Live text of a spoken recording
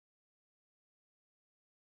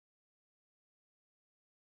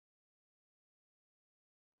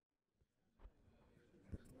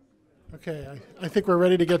Okay, I think we're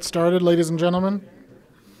ready to get started, ladies and gentlemen.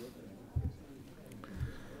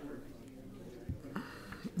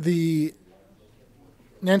 The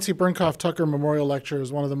Nancy Bernkopf Tucker Memorial Lecture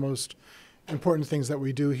is one of the most important things that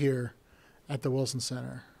we do here at the Wilson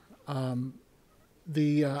Center. I've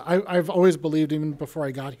always believed, even before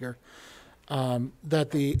I got here,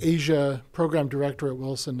 that the Asia Program Director at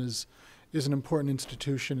Wilson is an important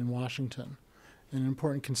institution in Washington, an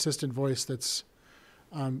important consistent voice that's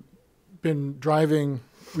been driving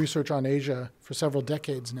research on Asia for several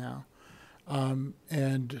decades now.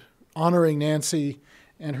 And honoring Nancy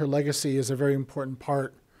and her legacy is a very important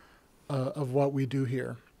part of what we do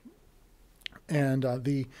here. And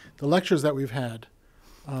the lectures that we've had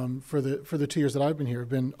for the 2 years that I've been here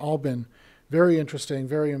have all been very interesting,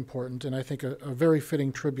 very important, and I think a very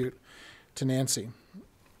fitting tribute to Nancy.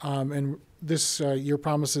 And this year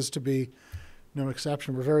promises to be no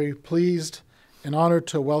exception. We're very pleased and honored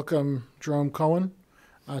to welcome Jerome Cohen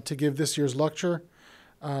to give this year's lecture.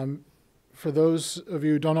 For those of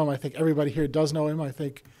you who don't know him, I think everybody here does know him. I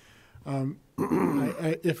think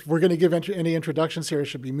if we're going to give any introductions here, it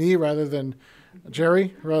should be me rather than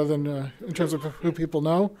Jerry, rather than in terms of who people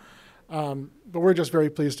know. But we're just very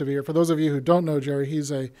pleased to be here. For those of you who don't know Jerry, he's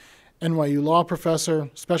a NYU law professor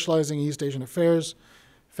specializing in East Asian affairs,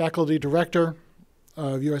 faculty director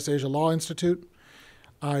of U.S. Asia Law Institute.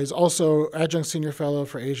 He's also adjunct senior fellow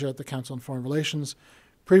for Asia at the Council on Foreign Relations,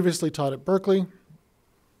 previously taught at Berkeley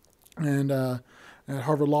and at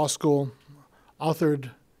Harvard Law School,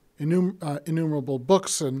 authored innumerable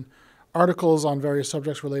books and articles on various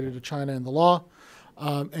subjects related to China and the law,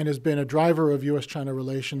 and has been a driver of U.S.-China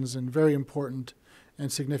relations in very important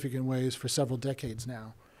and significant ways for several decades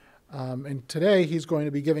now. And today he's going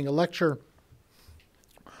to be giving a lecture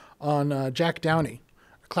on Jack Downey,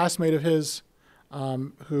 a classmate of his,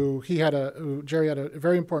 who Jerry had a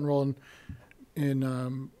very important role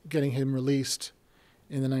in getting him released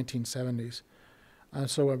in the 1970s.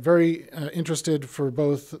 So I'm very interested for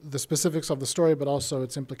both the specifics of the story, but also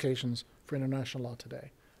its implications for international law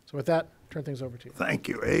today. So with that, turn things over to you. Thank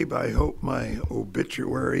you, Abe. I hope my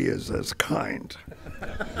obituary is as kind.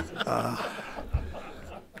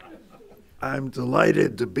 I'm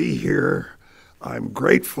delighted to be here. I'm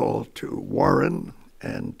grateful to Warren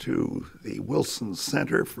and to the Wilson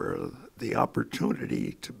Center for the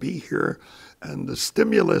opportunity to be here and the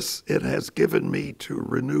stimulus it has given me to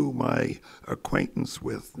renew my acquaintance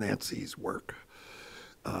with Nancy's work.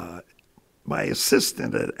 My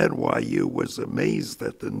assistant at NYU was amazed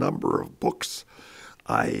at the number of books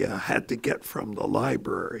I had to get from the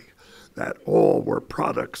library, that all were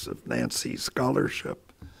products of Nancy's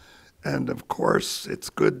scholarship. And of course, it's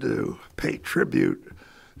good to pay tribute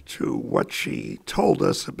to what she told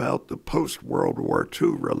us about the post-World War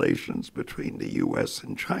II relations between the U.S.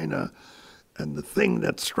 and China. And the thing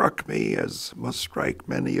that struck me, as must strike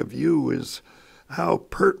many of you, is how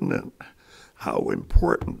pertinent, how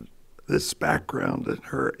important this background and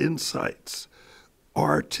her insights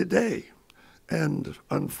are today, and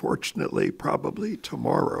unfortunately, probably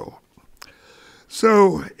tomorrow.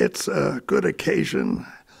 So it's a good occasion.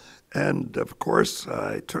 And of course,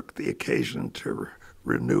 I took the occasion to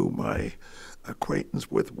renew my acquaintance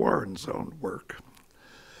with Warren's own work.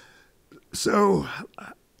 So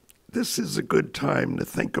this is a good time to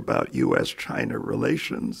think about U.S.-China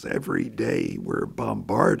relations. Every day we're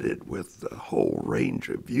bombarded with a whole range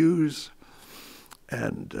of views,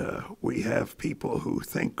 and we have people who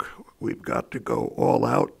think we've got to go all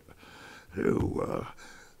out to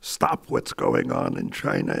stop what's going on in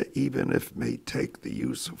China, even if it may take the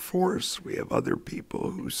use of force. We have other people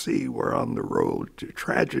who see we're on the road to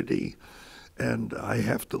tragedy, and I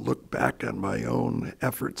have to look back on my own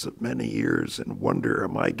efforts of many years and wonder,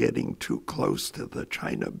 am I getting too close to the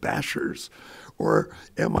China bashers, or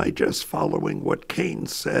am I just following what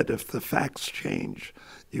Keynes said, if the facts change,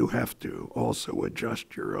 you have to also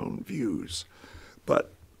adjust your own views.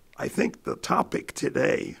 But I think the topic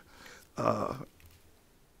today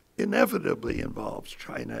inevitably involves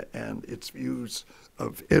China and its views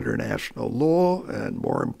of international law, and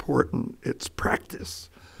more important, its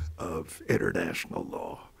practice of international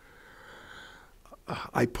law.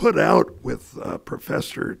 I put out with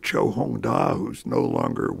Professor Cho Hong Da, who's no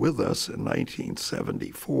longer with us, in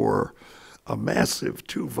 1974, a massive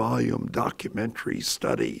 2-volume documentary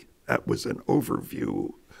study that was an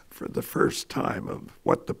overview for the first time of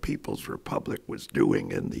what the People's Republic was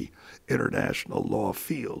doing in the international law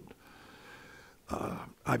field.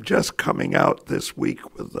 I'm just coming out this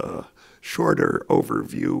week with a shorter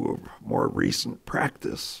overview of more recent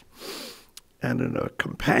practice and in a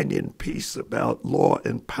companion piece about law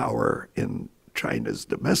and power in China's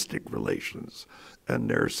domestic relations. And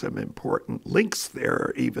there are some important links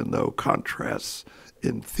there, even though contrasts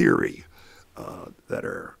in theory that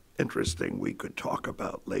are interesting we could talk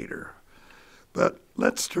about later. But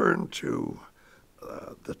let's turn to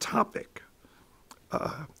the topic.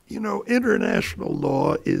 International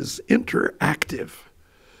law is interactive.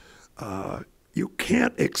 You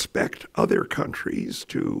can't expect other countries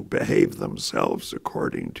to behave themselves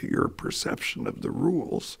according to your perception of the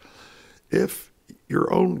rules if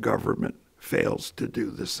your own government fails to do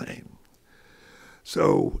the same.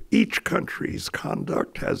 So each country's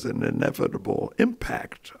conduct has an inevitable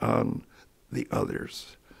impact on the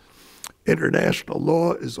others. International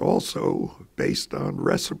law is also based on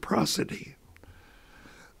reciprocity.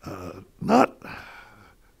 Not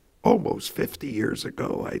almost 50 years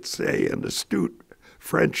ago, I'd say, an astute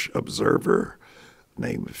French observer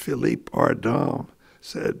named Philippe Ardant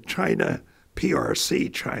said China,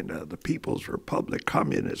 PRC China, the People's Republic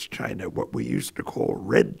Communist China, what we used to call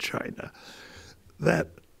Red China,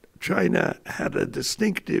 that China had a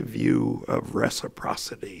distinctive view of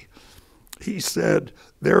reciprocity. He said,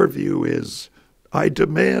 their view is, I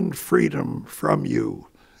demand freedom from you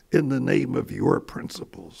in the name of your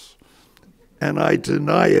principles, and I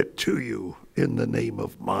deny it to you in the name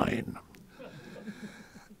of mine.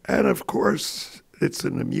 And of course, it's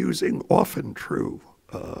an amusing, often true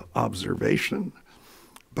observation,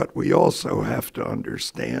 but we also have to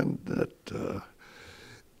understand that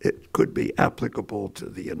it could be applicable to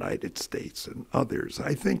the United States and others.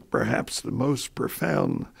 I think perhaps the most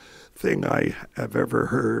profound thing I have ever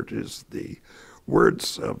heard is the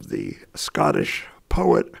words of the Scottish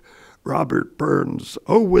poet Robert Burns,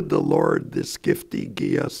 "Oh, would the Lord this gift he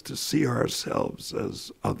gie us to see ourselves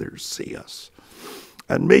as others see us."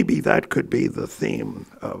 And maybe that could be the theme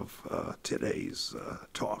of today's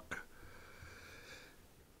talk.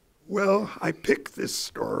 Well, I picked this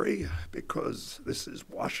story because this is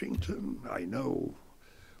Washington. I know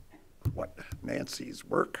what Nancy's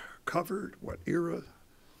work covered, what era.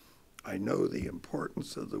 I know the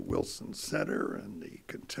importance of the Wilson Center and the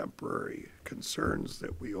contemporary concerns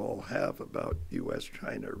that we all have about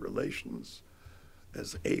U.S.-China relations.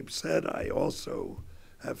 As Abe said, I also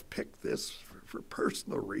have picked this for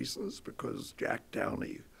personal reasons because Jack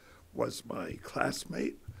Downey was my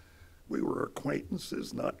classmate. We were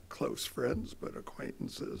acquaintances, not close friends, but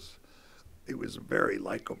acquaintances. He was a very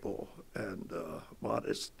likable and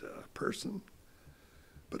modest person.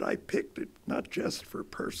 But I picked it not just for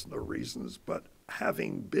personal reasons, but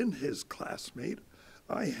having been his classmate,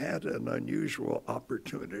 I had an unusual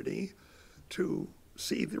opportunity to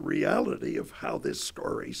see the reality of how this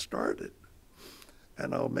story started.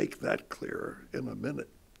 And I'll make that clear in a minute.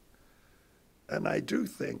 And I do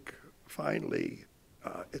think, finally,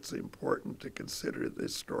 it's important to consider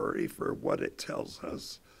this story for what it tells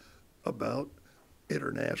us about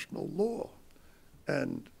international law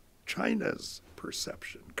and China's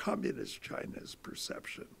perception, communist China's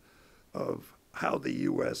perception of how the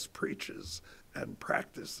U.S. preaches and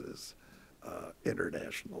practices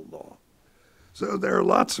international law. So there are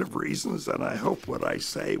lots of reasons, and I hope what I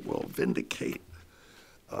say will vindicate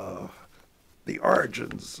the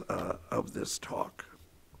origins of this talk.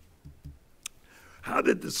 How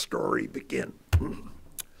did the story begin?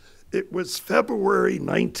 It was February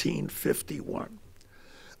 1951.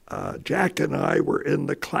 Jack and I were in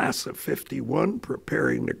the class of 51,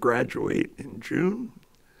 preparing to graduate in June.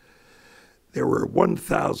 There were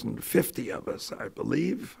 1,050 of us, I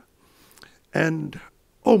believe, and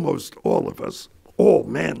almost all of us, all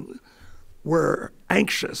men, were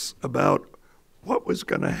anxious about what was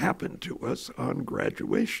going to happen to us on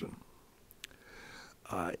graduation.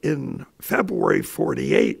 In February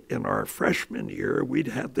 48, in our freshman year, we'd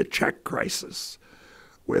had the Czech crisis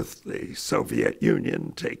with the Soviet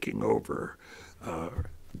Union taking over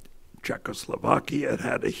Czechoslovakia. It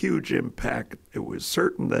had a huge impact. It was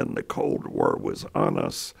certain then the Cold War was on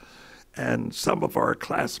us, and some of our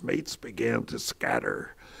classmates began to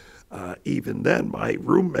scatter. Even then, my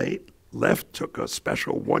roommate left, took a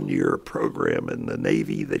special one-year program in the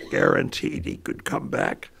Navy that guaranteed he could come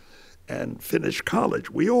back and finish college.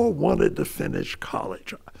 We all wanted to finish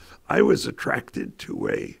college. I was attracted to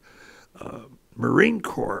a Marine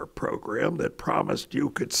Corps program that promised you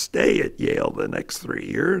could stay at Yale the next 3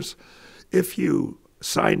 years if you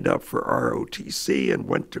signed up for ROTC and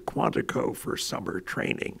went to Quantico for summer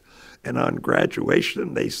training. And on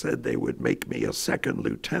graduation, they said they would make me a second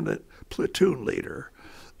lieutenant platoon leader.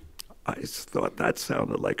 I thought that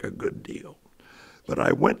sounded like a good deal. But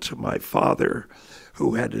I went to my father,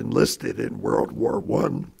 who had enlisted in World War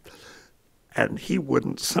I, and he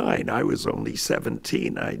wouldn't sign. I was only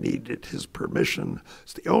 17. I needed his permission.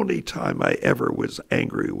 It's the only time I ever was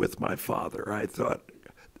angry with my father. I thought,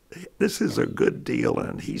 this is a good deal,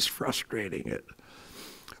 and he's frustrating it.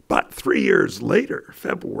 But 3 years later,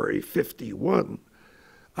 February 51,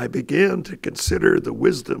 I began to consider the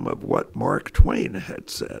wisdom of what Mark Twain had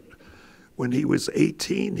said. When he was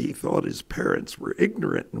 18, he thought his parents were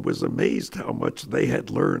ignorant and was amazed how much they had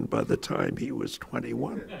learned by the time he was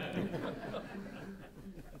 21.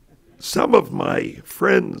 Some of my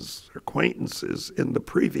friends, acquaintances in the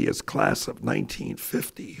previous class of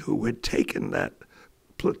 1950 who had taken that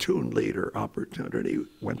platoon leader opportunity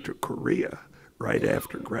went to Korea right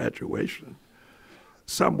after graduation.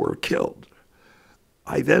 Some were killed.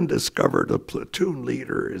 I then discovered a platoon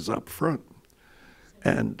leader is up front.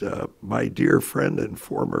 And my dear friend and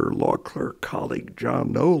former law clerk colleague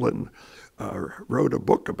John Nolan wrote a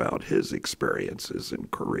book about his experiences in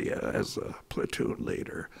Korea as a platoon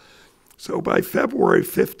leader. So by February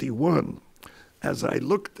 51, as I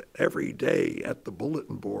looked every day at the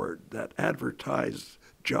bulletin board that advertised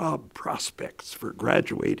job prospects for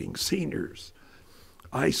graduating seniors,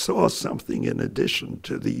 I saw something in addition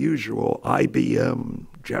to the usual IBM,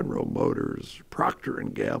 General Motors, Procter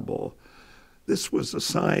 & Gamble. This was a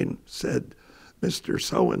sign said, Mr.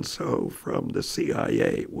 So-and-so from the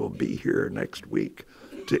CIA will be here next week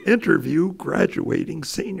to interview graduating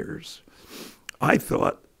seniors. I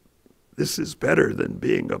thought, this is better than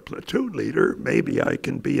being a platoon leader. Maybe I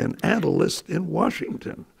can be an analyst in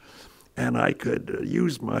Washington, and I could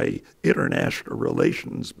use my international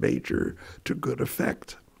relations major to good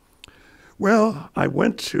effect. Well, I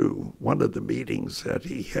went to one of the meetings that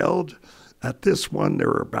he held. At this one, there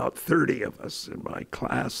were about 30 of us in my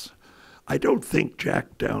class. I don't think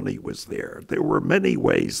Jack Downey was there. There were many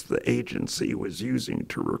ways the agency was using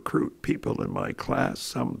to recruit people in my class,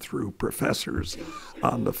 some through professors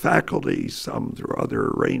on the faculty, some through other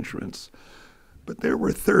arrangements. But there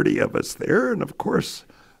were 30 of us there, and of course,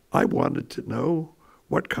 I wanted to know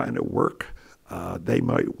what kind of work they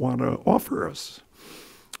might want to offer us.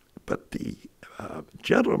 But the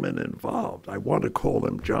gentleman involved, I want to call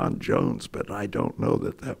him John Jones, but I don't know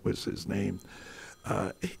that that was his name.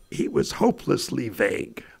 He was hopelessly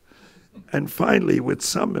vague. And finally, with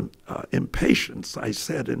some impatience, I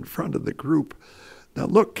said in front of the group, now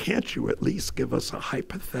look, can't you at least give us a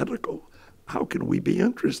hypothetical? How can we be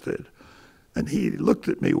interested? And he looked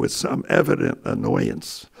at me with some evident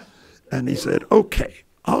annoyance, and he said, okay,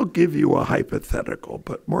 I'll give you a hypothetical,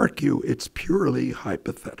 but mark you, it's purely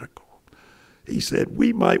hypothetical. He said,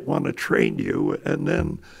 we might want to train you and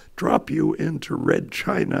then drop you into Red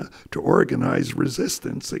China to organize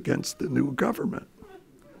resistance against the new government.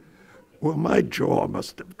 Well, my jaw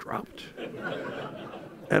must have dropped.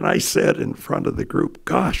 And I said in front of the group,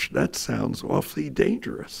 gosh, that sounds awfully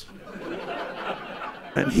dangerous.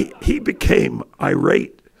 And he became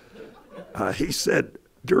irate. He said,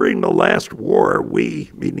 during the last war,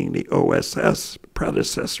 we, meaning the OSS,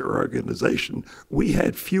 predecessor organization, we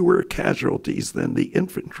had fewer casualties than the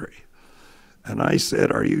infantry. And I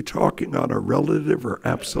said, are you talking on a relative or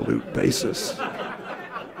absolute basis?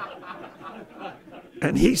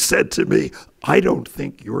 And he said to me, I don't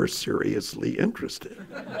think you're seriously interested.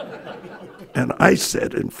 And I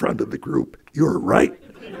said in front of the group, you're right.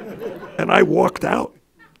 And I walked out.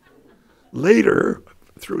 Later,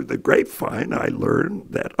 through the grapevine, I learned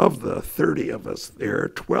that of the 30 of us there,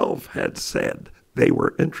 12 had said they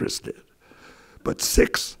were interested, but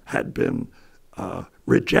 6 had been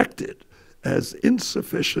rejected as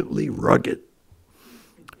insufficiently rugged.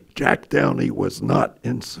 Jack Downey was not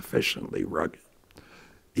insufficiently rugged.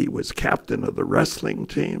 He was captain of the wrestling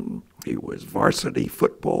team. He was varsity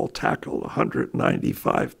football tackle,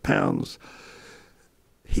 195 pounds.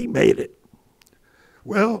 He made it.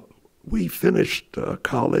 Well, we finished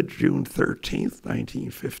college June 13th,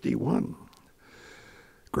 1951.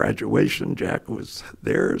 Graduation, Jack was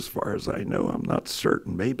there as far as I know. I'm not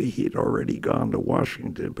certain. Maybe he'd already gone to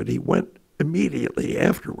Washington, but he went immediately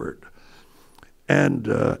afterward. And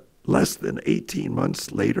less than 18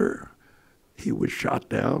 months later, he was shot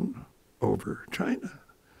down over China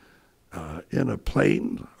in a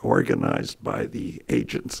plane organized by the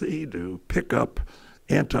agency to pick up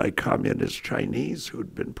anti-communist Chinese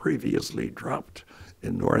who'd been previously dropped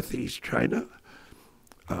in northeast China.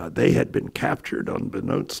 They had been captured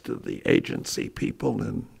unbeknownst to the agency people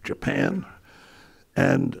in Japan,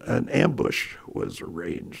 and an ambush was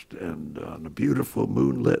arranged. And on a beautiful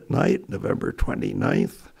moonlit night, November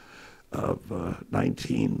 29th of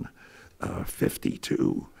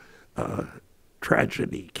 1952,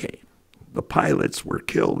 tragedy came. The pilots were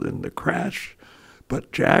killed in the crash,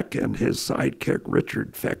 But Jack and his sidekick,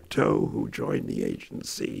 Richard Fecteau, who joined the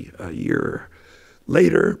agency a year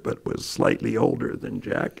later, but was slightly older than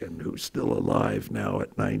Jack and who's still alive now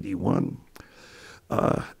at 91,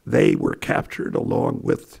 they were captured along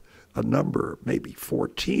with a number, maybe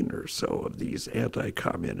 14 or so, of these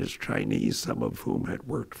anti-communist Chinese, some of whom had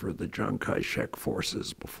worked for the Chiang Kai-shek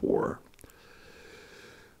forces before.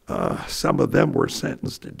 Some of them were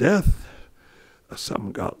sentenced to death.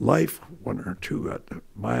 Some got life, one or two got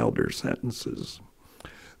milder sentences.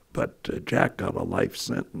 But Jack got a life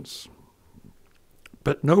sentence.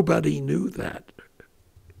 But nobody knew that,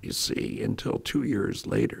 you see, until 2 years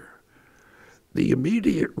later. The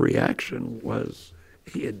immediate reaction was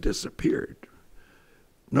he had disappeared.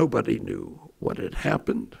 Nobody knew what had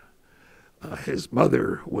happened. His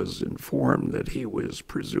mother was informed that he was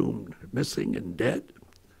presumed missing and dead.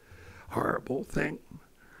 Horrible thing.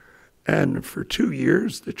 And for 2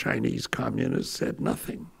 years, the Chinese communists said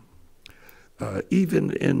nothing. Even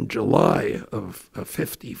in July of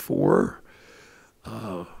 54,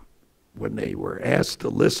 when they were asked to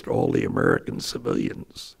list all the American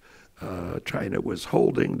civilians China was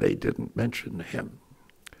holding, they didn't mention him.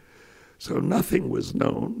 So nothing was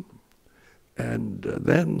known. And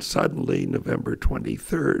then suddenly, November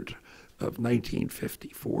 23rd of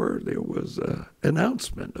 1954, there was an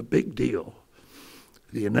announcement, a big deal.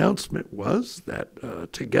 The announcement was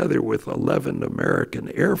that together with 11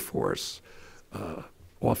 American Air Force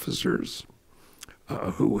officers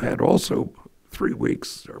who had also 3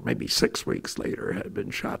 weeks or maybe 6 weeks later had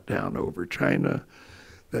been shot down over China,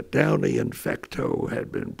 that Downey and Fecteau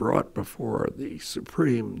had been brought before the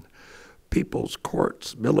Supreme People's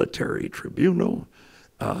Court's military tribunal,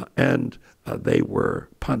 and they were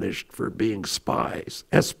punished for being spies,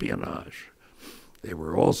 espionage. They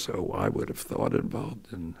were also, I would have thought,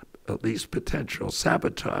 involved in at least potential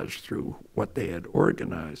sabotage through what they had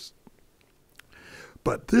organized.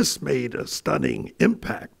 But this made a stunning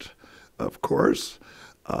impact, of course.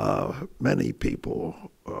 Many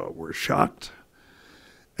people were shocked,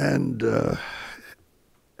 and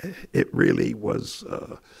it really was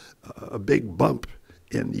a big bump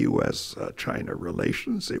in U.S.-China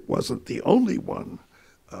relations. It wasn't the only one,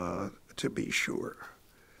 to be sure.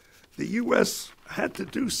 The U.S. had to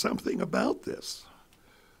do something about this.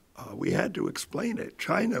 We had to explain it.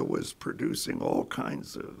 China was producing all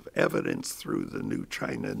kinds of evidence through the New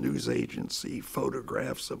China News Agency,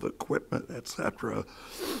 photographs of equipment, etc.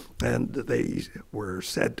 And they were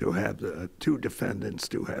said to have the two defendants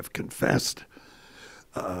to have confessed.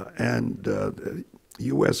 And the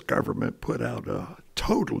U.S. government put out a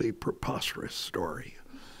totally preposterous story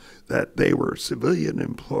that they were civilian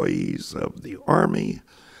employees of the Army,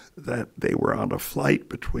 that they were on a flight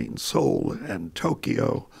between Seoul and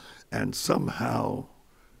Tokyo, and somehow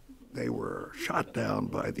they were shot down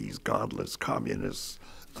by these godless communists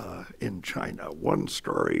in China. One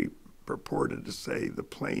story purported to say the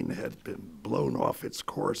plane had been blown off its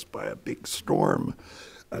course by a big storm,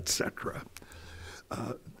 etc.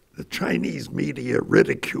 The Chinese media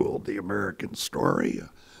ridiculed the American story,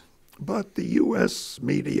 but the U.S.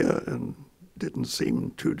 media didn't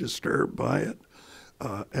seem too disturbed by it.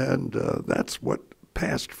 And that's what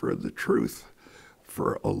passed for the truth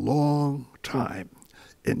for a long time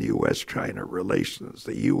in U.S.-China relations.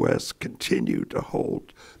 The U.S. continued to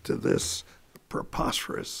hold to this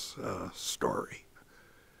preposterous story.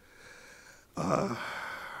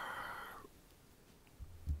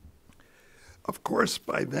 Of course,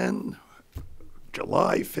 by then,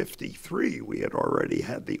 July '53, we had already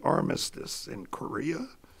had the armistice in Korea.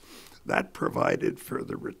 That provided for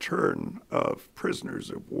the return of prisoners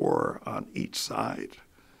of war on each side.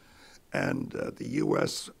 And the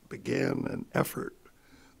U.S. began an effort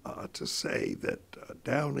to say that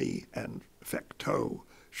Downey and Fecteau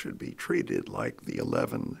should be treated like the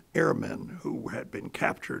 11 airmen who had been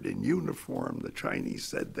captured in uniform. The Chinese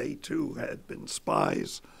said they too had been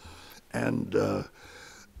spies. And the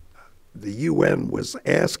UN was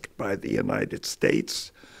asked by the United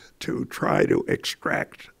States to try to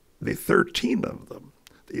extract the 13 of them,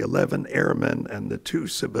 the 11 airmen and the 2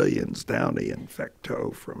 civilians, Downey and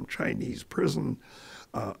Fecteau, from Chinese prison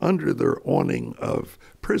under their awning of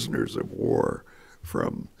prisoners of war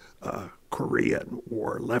from Korean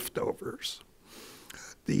War leftovers.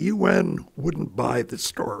 The UN wouldn't buy the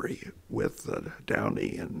story with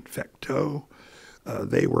Downey and Fecteau.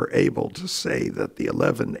 They were able to say that the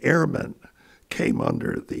 11 airmen came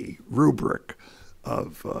under the rubric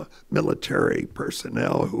of military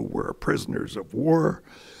personnel who were prisoners of war,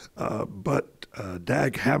 but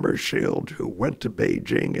Dag Hammarskjöld, who went to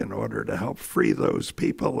Beijing in order to help free those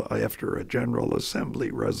people after a General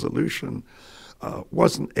Assembly resolution,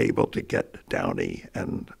 wasn't able to get Downey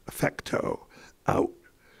and Fecteau out.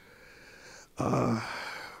 The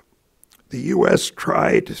U.S.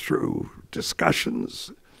 tried through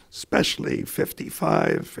discussions, especially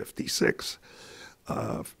 55, 56,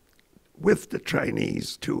 with the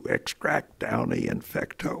Chinese to extract Downey and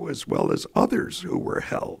Fecteau, as well as others who were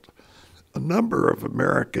held. A number of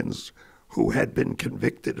Americans who had been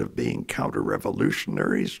convicted of being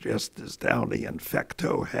counter-revolutionaries, just as Downey and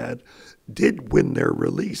Fecteau had, did win their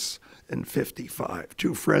release in 55.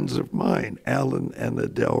 Two friends of mine, Alan and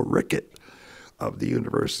Adele Rickett of the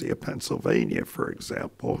University of Pennsylvania, for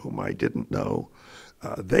example, whom I didn't know,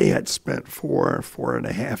 they had spent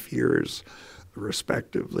 4.5 years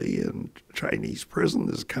respectively in Chinese prison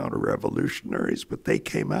as counter-revolutionaries, but they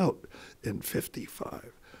came out in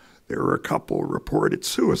 55. There were a couple reported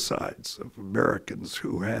suicides of Americans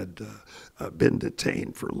who had been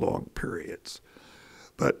detained for long periods.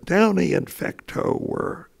 But Downey and Fecteau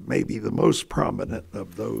were maybe the most prominent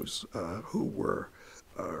of those who were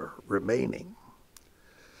remaining.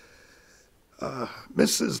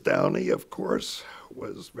 Mrs. Downey, of course,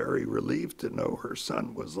 was very relieved to know her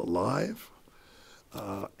son was alive,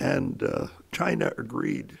 and China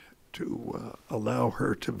agreed to allow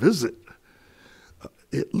her to visit.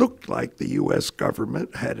 It looked like the U.S.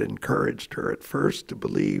 government had encouraged her at first to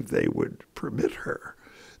believe they would permit her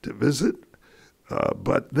to visit,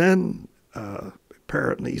 but then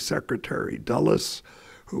apparently Secretary Dulles,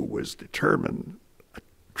 who was determined,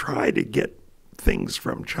 tried to get things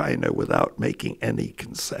from China without making any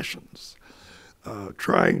concessions,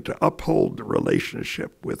 trying to uphold the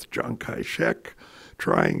relationship with Chiang Kai-shek,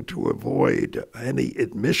 trying to avoid any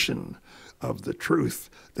admission of the truth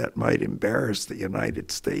that might embarrass the United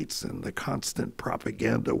States in the constant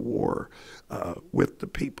propaganda war with the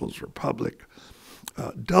People's Republic.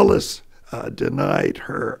 Dulles denied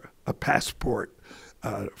her a passport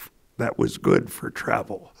that was good for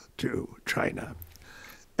travel to China.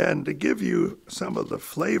 And to give you some of the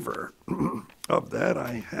flavor of that,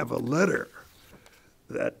 I have a letter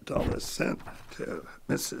that Dulles sent to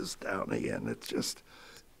Mrs. Downey, and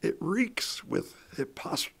it reeks with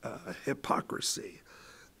hypocrisy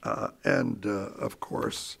and, of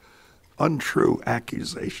course, untrue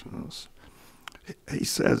accusations. He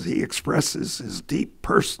says he expresses his deep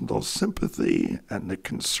personal sympathy and the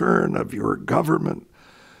concern of your government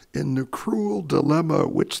in the cruel dilemma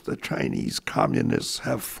which the Chinese communists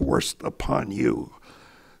have forced upon you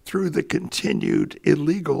through the continued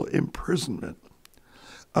illegal imprisonment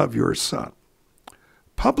of your son.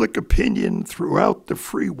 Public opinion throughout the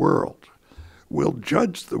free world will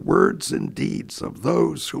judge the words and deeds of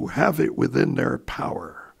those who have it within their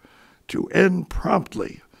power to end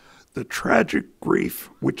promptly the tragic grief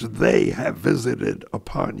which they have visited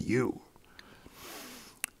upon you.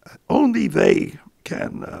 Only they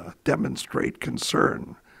can demonstrate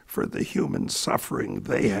concern for the human suffering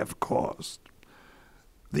they have caused.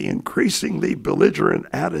 The increasingly belligerent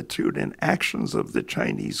attitude and actions of the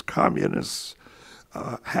Chinese communists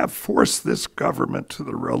have forced this government to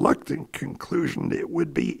the reluctant conclusion it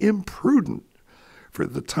would be imprudent for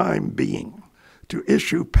the time being to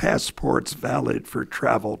issue passports valid for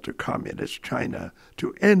travel to Communist China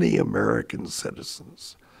to any American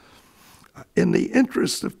citizens. In the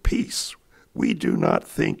interest of peace, we do not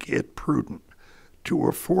think it prudent to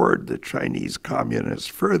afford the Chinese communists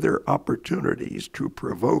further opportunities to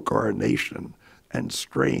provoke our nation and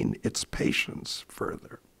strain its patience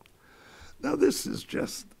further. Now, this is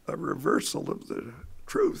just a reversal of the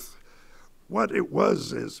truth. What it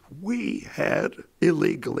was is we had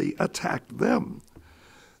illegally attacked them.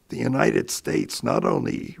 The United States not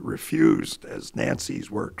only refused, as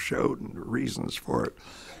Nancy's work showed and the reasons for it,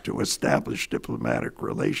 to establish diplomatic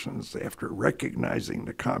relations after recognizing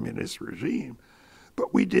the communist regime,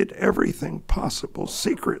 but we did everything possible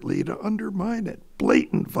secretly to undermine it.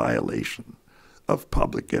 Blatant violation of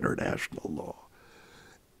public international law.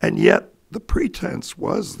 And yet the pretense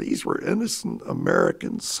was these were innocent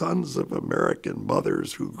American sons of American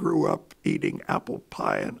mothers who grew up eating apple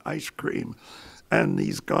pie and ice cream, and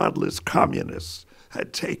these godless communists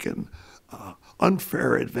had taken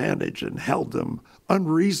unfair advantage and held them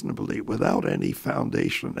unreasonably without any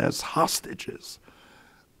foundation as hostages.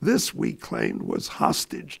 This, we claimed, was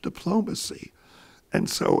hostage diplomacy. And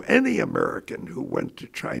so any American who went to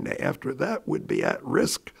China after that would be at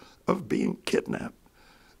risk of being kidnapped,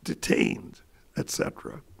 detained,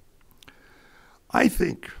 etc. I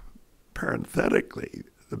think, parenthetically,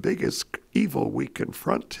 the biggest evil we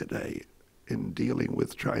confront today in dealing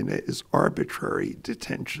with China is arbitrary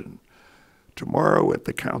detention. Tomorrow at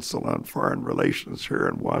the Council on Foreign Relations here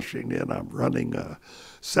in Washington, I'm running a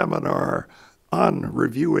seminar on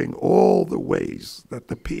reviewing all the ways that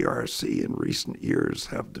the PRC in recent years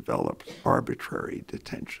have developed arbitrary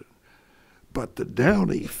detention. But the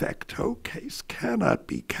Downey Fecteau case cannot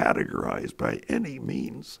be categorized by any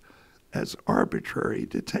means as arbitrary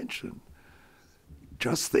detention.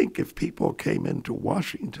 Just think if people came into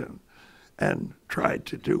Washington and tried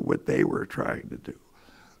to do what they were trying to do,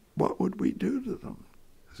 what would we do to them?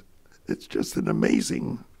 It's just an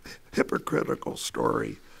amazing, hypocritical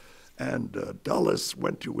story. And Dulles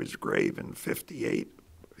went to his grave in '58.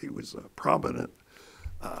 He was a prominent,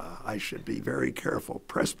 I should be very careful,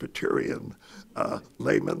 Presbyterian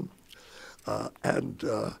layman. And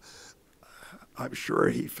I'm sure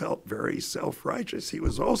he felt very self-righteous. He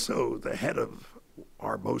was also the head of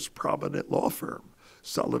our most prominent law firm,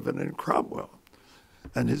 Sullivan and Cromwell.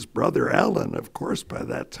 And his brother Alan, of course, by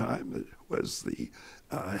that time, was the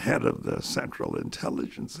head of the Central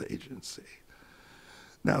Intelligence Agency.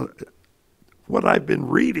 Now, what I've been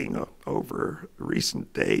reading over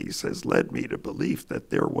recent days has led me to believe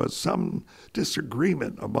that there was some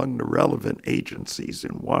disagreement among the relevant agencies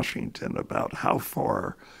in Washington about how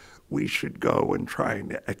far we should go in trying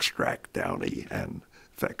to extract Downey and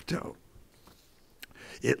Fecteau.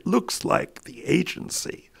 It looks like the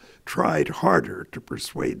agency tried harder to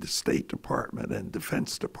persuade the State Department and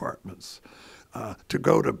Defense Departments to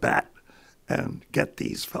go to bat and get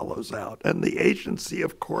these fellows out. And the agency,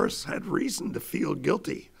 of course, had reason to feel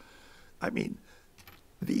guilty. I mean,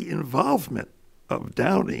 the involvement of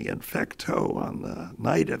Downey and Fecteau on the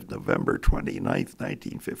night of November 29th,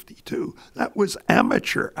 1952, that was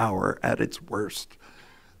amateur hour at its worst.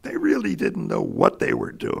 They really didn't know what they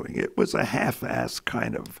were doing. It was a half-assed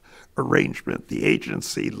kind of arrangement. The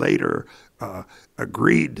agency later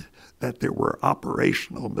agreed that there were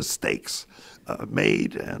operational mistakes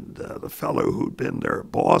made, and the fellow who'd been their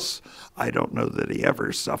boss, I don't know that he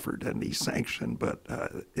ever suffered any sanction, but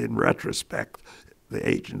in retrospect, the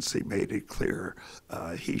agency made it clear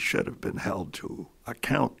he should have been held to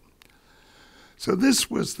account. So this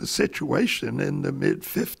was the situation in the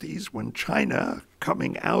mid-50s when China,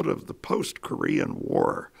 coming out of the post-Korean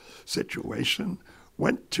War situation,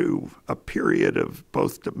 went to a period of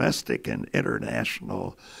both domestic and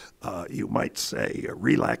international, you might say,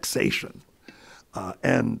 relaxation.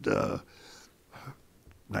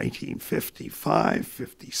 1955,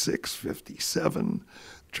 56, 57,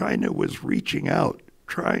 China was reaching out,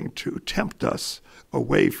 trying to tempt us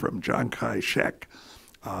away from Chiang Kai-shek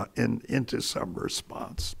into some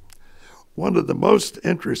response. One of the most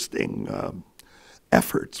interesting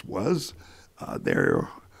efforts was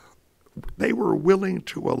they were willing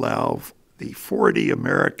to allow the 40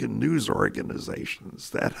 American news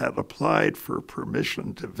organizations that had applied for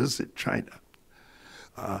permission to visit China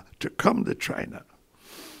to come to China.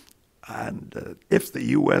 And if the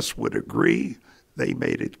U.S. would agree, they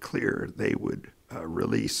made it clear they would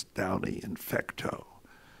release Downey and Fecteau.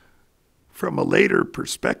 From a later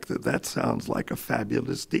perspective, that sounds like a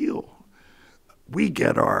fabulous deal. We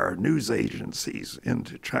get our news agencies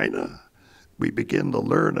into China. We begin to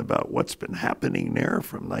learn about what's been happening there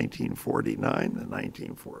from 1949 to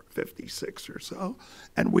 1956 or so,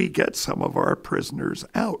 and we get some of our prisoners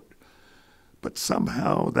out. But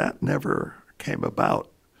somehow that never came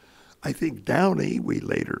about. I think Downey, we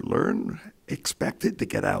later learned, expected to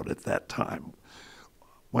get out at that time.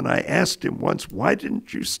 When I asked him once, why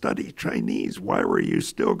didn't you study Chinese? Why were you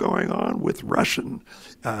still going on with Russian,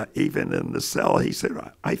 even in the cell? He said,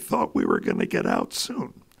 I thought we were going to get out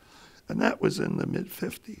soon. And that was in the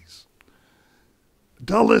mid-50s.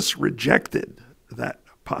 Dulles rejected that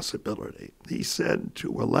possibility. He said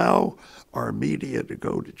to allow our media to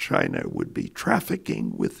go to China would be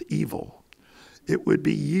trafficking with evil. It would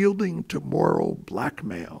be yielding to moral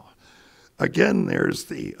blackmail. Again, there's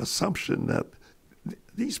the assumption that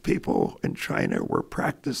these people in China were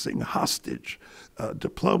practicing hostage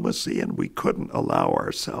diplomacy, and we couldn't allow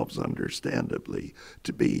ourselves, understandably,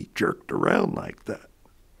 to be jerked around like that.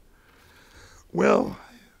 Well,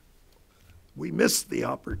 we missed the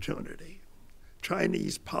opportunity.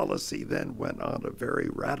 Chinese policy then went on a very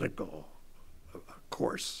radical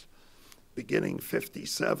course. Beginning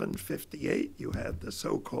 57, 58, you had the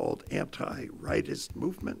so-called anti-rightist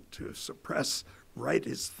movement to suppress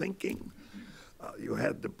rightist thinking. You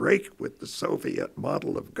had the break with the Soviet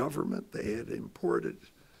model of government they had imported.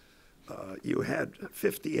 You had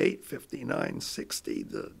 58, 59, 60,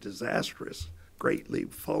 the disastrous Great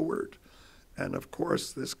Leap Forward. And of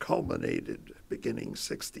course, this culminated beginning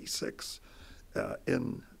 66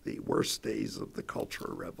 in the worst days of the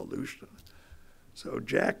Cultural Revolution. So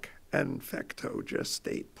Jack and Fecteau just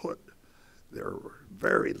stayed put. There were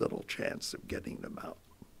very little chance of getting them out.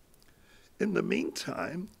 In the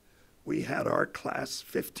meantime, we had our class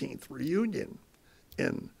 15th reunion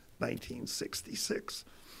in 1966.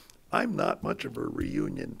 I'm not much of a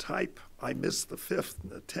reunion type. I missed the 5th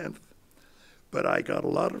and the 10th, but I got a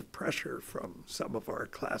lot of pressure from some of our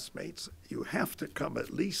classmates. You have to come at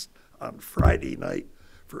least on Friday night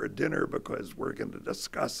for a dinner because we're going to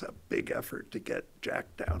discuss a big effort to get Jack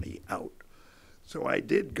Downey out. So I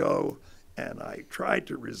did go, and I tried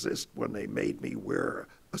to resist when they made me wear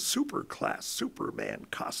a superclass Superman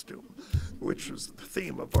costume, which was the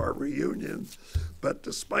theme of our reunion. But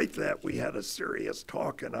despite that, we had a serious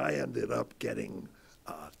talk, and I ended up getting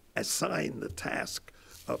assigned the task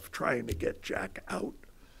of trying to get Jack out.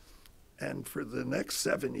 And for the next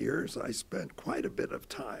 7 years, I spent quite a bit of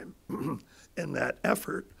time in that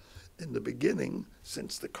effort. In the beginning,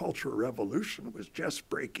 since the Cultural Revolution was just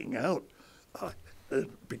breaking out,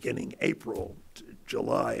 beginning April to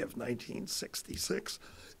July of 1966,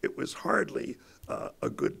 it was hardly a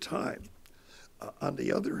good time. On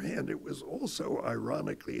the other hand, it was also,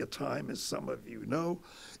 ironically, a time, as some of you know,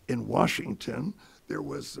 in Washington, there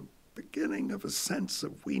was a beginning of a sense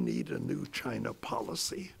of we need a new China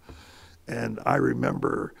policy. And I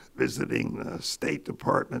remember visiting the State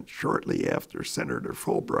Department shortly after Senator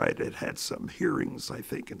Fulbright had had some hearings, I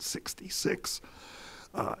think in '66,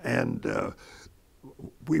 and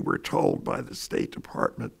we were told by the State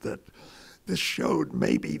Department that this showed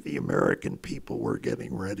maybe the American people were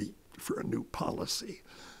getting ready for a new policy.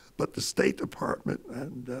 But the State Department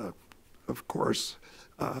and, of course,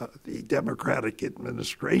 the Democratic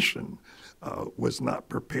administration was not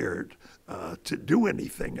prepared to do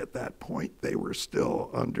anything at that point. They were still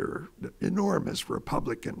under enormous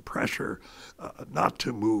Republican pressure not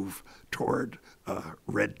to move toward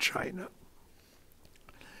Red China.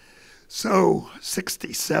 So,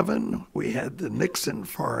 '67, we had the Nixon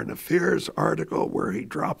Foreign Affairs article where he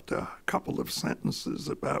dropped a couple of sentences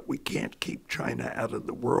about we can't keep China out of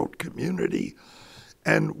the world community.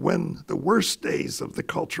 And when the worst days of the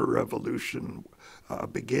Cultural Revolution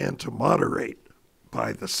began to moderate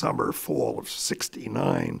by the summer, fall of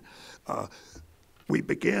 '69, we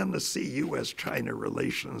began to see U.S.-China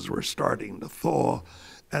relations were starting to thaw,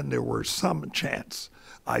 and there were some chance,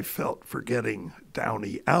 I felt, for getting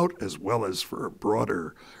Downey out, as well as for a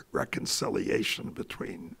broader reconciliation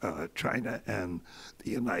between China and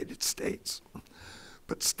the United States.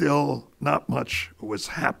 But still, not much was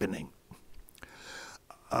happening.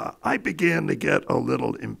 I began to get a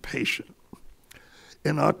little impatient.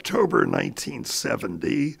 In October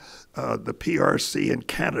 1970, the PRC in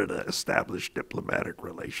Canada established diplomatic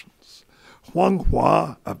relations. Huang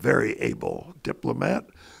Hua, a very able diplomat,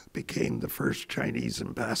 became the first Chinese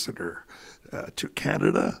ambassador to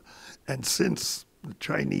Canada. And since the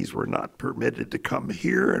Chinese were not permitted to come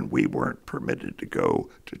here and we weren't permitted to go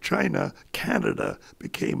to China, Canada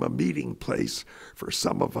became a meeting place for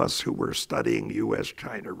some of us who were studying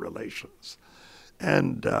U.S.-China relations.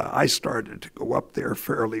 And I started to go up there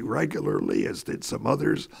fairly regularly, as did some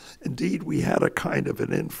others. Indeed, we had a kind of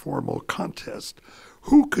an informal contest.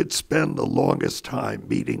 Who could spend the longest time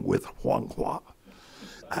meeting with Huang Hua?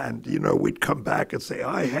 And, you know, we'd come back and say,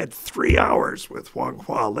 I had 3 hours with Huang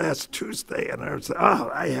Hua last Tuesday. And I would say,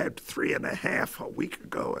 I had 3.5 a week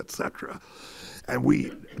ago, etc. And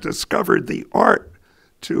we discovered the art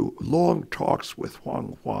to long talks with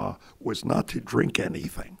Huang Hua was not to drink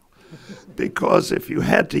anything. Because if you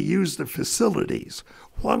had to use the facilities,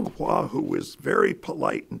 Huang Hua, who was very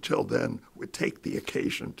polite until then, would take the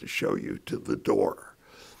occasion to show you to the door.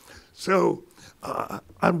 So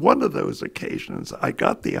on one of those occasions, I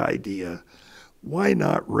got the idea, why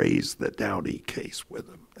not raise the Downey case with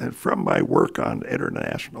him? And from my work on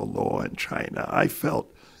international law in China, I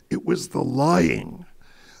felt it was the lying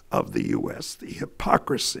of the U.S., the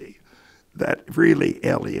hypocrisy, that really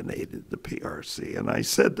alienated the PRC. And I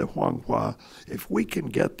said to Huang Hua, if we can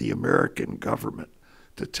get the American government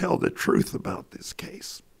to tell the truth about this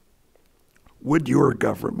case, would your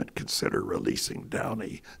government consider releasing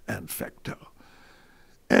Downey and Fecteau?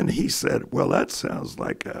 And he said, well, that sounds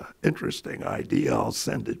like an interesting idea. I'll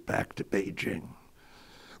send it back to Beijing.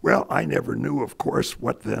 Well, I never knew, of course,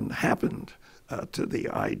 what then happened to the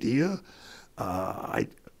idea.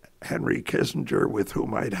 Henry Kissinger, with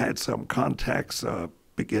whom I'd had some contacts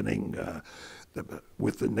beginning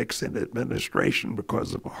with the Nixon administration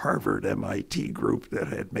because of a Harvard-MIT group that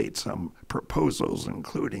had made some proposals,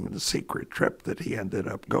 including the secret trip that he ended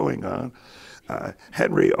up going on.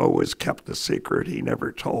 Henry always kept the secret. He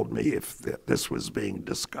never told me if this was being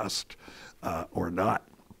discussed or not.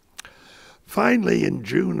 Finally, in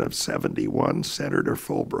June of '71, Senator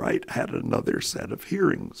Fulbright had another set of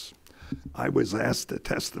hearings. I was asked to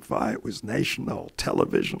testify. It was national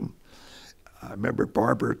television. I remember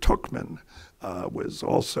Barbara Tuchman was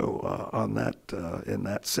also on that in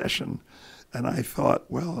that session, and I thought,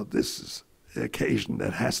 well, this is an occasion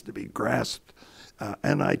that has to be grasped.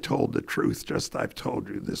 And I told the truth, just I've told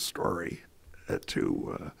you this story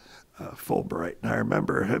to Fulbright. And I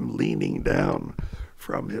remember him leaning down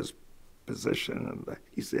from his position, and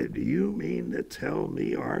he said, "Do you mean to tell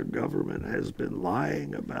me our government has been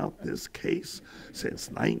lying about this case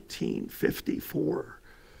since 1954?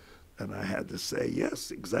 And I had to say,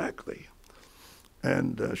 yes, exactly.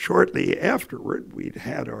 And shortly afterward, we'd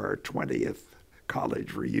had our 20th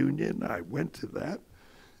college reunion. I went to that,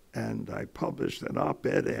 and I published an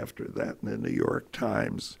op-ed after that in the New York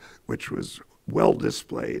Times, which was well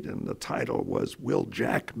displayed, and the title was, "Will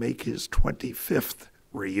Jack Make His 25th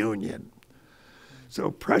Reunion?" So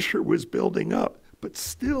pressure was building up, but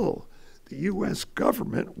still the U.S.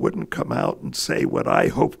 government wouldn't come out and say what I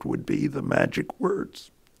hoped would be the magic words.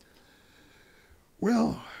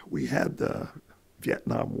 Well, we had the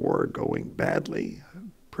Vietnam War going badly.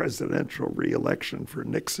 Presidential re-election for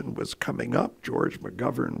Nixon was coming up. George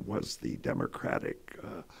McGovern was the Democratic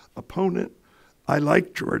opponent. I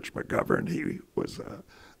liked George McGovern. He was an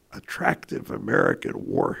attractive American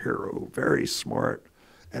war hero, very smart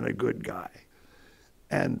and a good guy.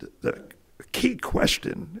 And the key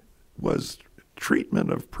question was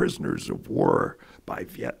treatment of prisoners of war by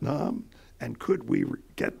Vietnam, and could we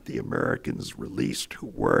get the Americans released who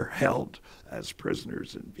were held as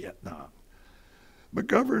prisoners in Vietnam?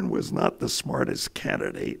 McGovern was not the smartest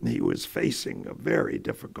candidate, and he was facing a very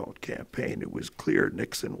difficult campaign. It was clear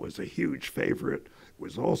Nixon was a huge favorite. It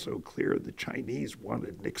was also clear the Chinese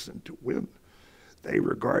wanted Nixon to win. They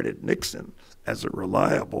regarded Nixon as a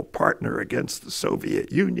reliable partner against the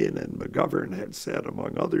Soviet Union, and McGovern had said,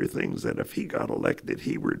 among other things, that if he got elected,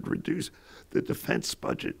 he would reduce the defense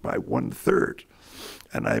budget by 1/3.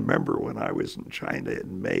 And I remember when I was in China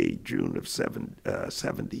in May, June of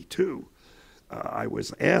 72, I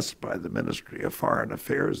was asked by the Ministry of Foreign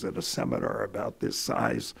Affairs at a seminar about this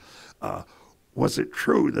size, was it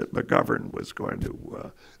true that McGovern was going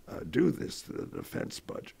to do this to the defense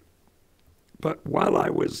budget? But while I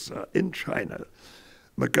was in China,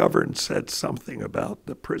 McGovern said something about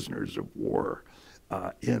the prisoners of war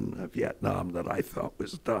in Vietnam that I thought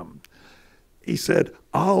was dumb. He said,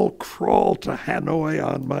 "I'll crawl to Hanoi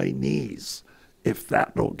on my knees if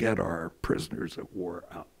that'll get our prisoners of war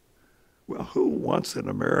out." Well, who wants an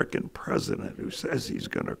American president who says he's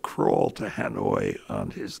going to crawl to Hanoi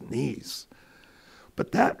on his knees?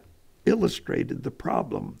 But that illustrated the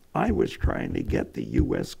problem. I was trying to get the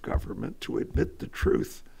U.S. government to admit the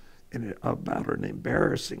truth about an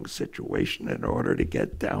embarrassing situation in order to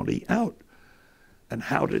get Downey out, and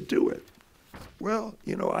how to do it. Well,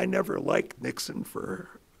 you know, I never liked Nixon for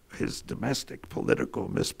his domestic political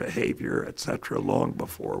misbehavior, etc., long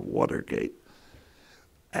before Watergate.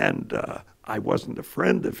 And I wasn't a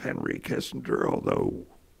friend of Henry Kissinger, although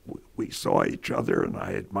we saw each other and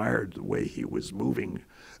I admired the way he was moving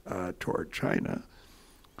toward China.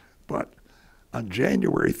 But on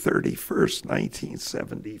January 31st,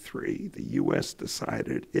 1973, the U.S.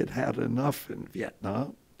 decided it had enough in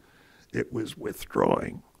Vietnam. It was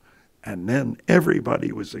withdrawing. And then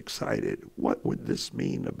everybody was excited. What would this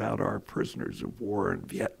mean about our prisoners of war in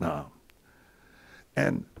Vietnam?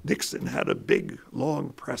 And Nixon had a big,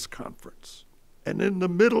 long press conference. And in the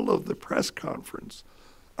middle of the press conference,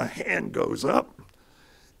 a hand goes up,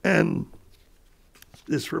 and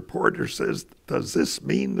this reporter says, "Does this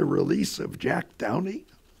mean the release of Jack Downey?"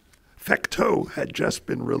 Fecteau had just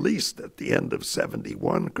been released at the end of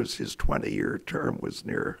 71 because his 20-year term was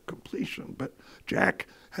near completion. But Jack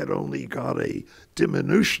had only got a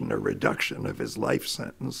diminution, a reduction of his life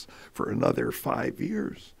sentence for another 5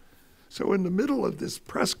 years. So in the middle of this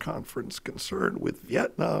press conference concerned with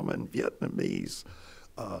Vietnam and Vietnamese,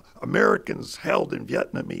 Americans held in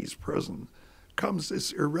Vietnamese prison, comes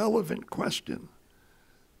this irrelevant question: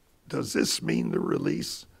 does this mean the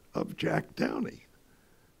release of Jack Downey?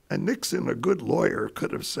 And Nixon, a good lawyer,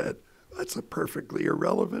 could have said, that's a perfectly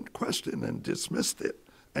irrelevant question, and dismissed it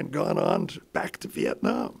and gone on back to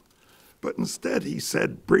Vietnam. But instead he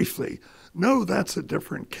said briefly, no, that's a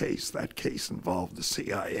different case. That case involved the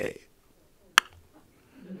CIA.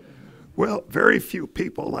 Well, very few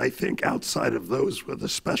people, I think, outside of those with a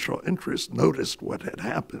special interest, noticed what had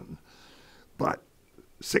happened. But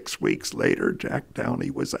 6 weeks later, Jack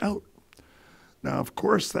Downey was out. Now, of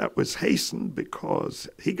course, that was hastened because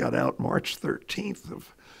he got out March 13th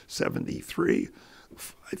of 73.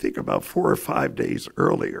 I think about 4 or 5 days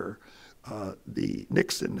earlier, the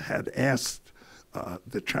Nixon had asked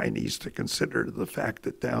the Chinese to consider the fact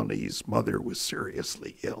that Downey's mother was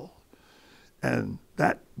seriously ill. And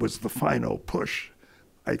that was the final push,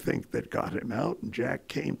 I think, that got him out. And Jack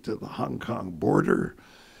came to the Hong Kong border.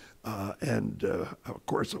 Of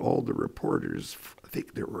course, all the reporters, I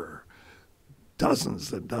think there were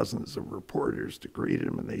dozens and dozens of reporters to greet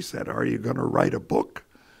him. And they said, "Are you going to write a book?"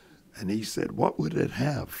 And he said, "What would it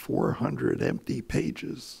have? 400 empty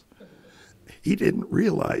pages." He didn't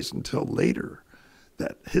realize until later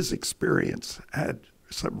that his experience had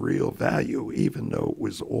some real value, even though it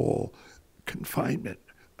was all confinement,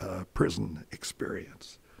 prison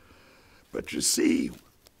experience. But you see,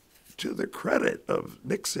 to the credit of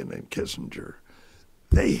Nixon and Kissinger,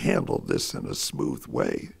 they handled this in a smooth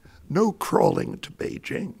way. No crawling to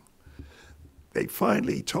Beijing. They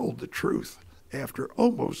finally told the truth after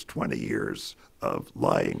almost 20 years of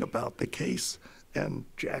lying about the case, and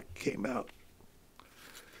Jack came out.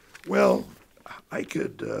 Well, I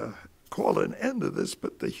could call an end to this,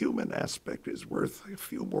 but the human aspect is worth a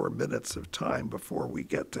few more minutes of time before we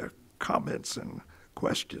get to comments and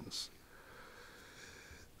questions.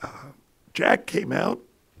 Jack came out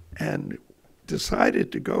and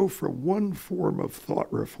decided to go from one form of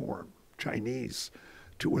thought reform, Chinese,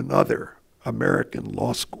 to another, American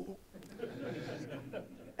law school.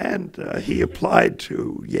 And he applied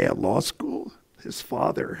to Yale Law School. His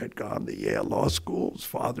father had gone to Yale Law School. His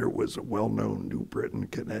father was a well-known New Britain,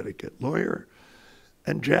 Connecticut lawyer,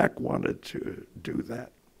 and Jack wanted to do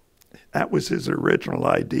that. That was his original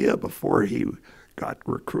idea before he got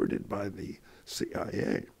recruited by the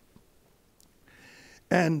CIA.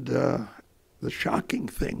 And the shocking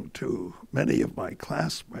thing to many of my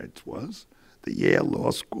classmates was the Yale Law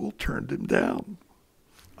School turned him down.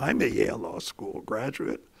 I'm a Yale Law School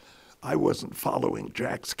graduate. I wasn't following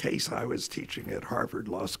Jack's case. I was teaching at Harvard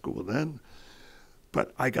Law School then.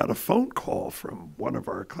 But I got a phone call from one of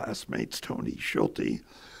our classmates, Tony Schulte,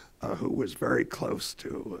 who was very close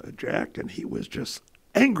to Jack, and he was just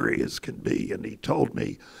angry as can be. And he told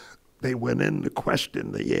me they went in to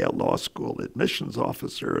question the Yale Law School admissions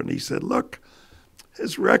officer, and he said, "Look,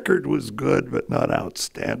 his record was good but not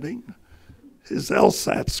outstanding. His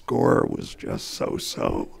LSAT score was just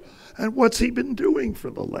so-so. And what's he been doing for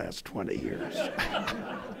the last 20 years?"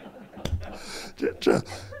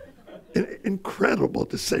 An incredible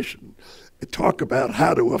decision. Talk about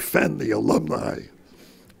how to offend the alumni.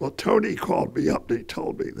 Well, Tony called me up and he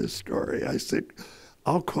told me this story. I said,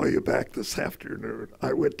 "I'll call you back this afternoon."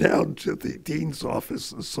 I went down to the dean's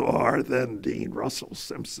office and saw our then dean, Russell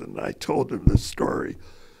Simpson. I told him this story.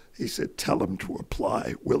 He said, "Tell him to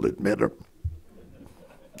apply. We'll admit him."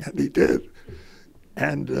 And he did.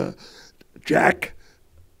 And Jack,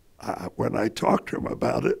 when I talked to him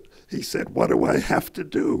about it, he said, "What do I have to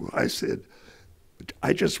do?" I said,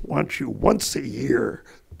 "I just want you once a year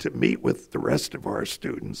to meet with the rest of our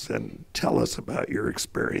students and tell us about your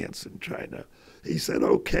experience in China." He said,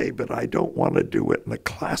 "Okay, but I don't want to do it in a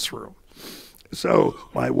classroom." So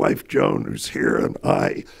my wife, Joan, who's here, and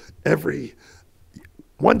I,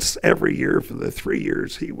 once every year for the 3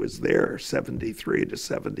 years he was there, 73 to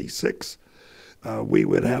 76, we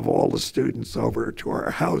would have all the students over to our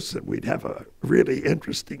house, and we'd have a really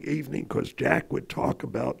interesting evening because Jack would talk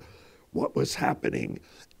about what was happening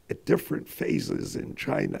at different phases in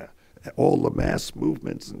China, all the mass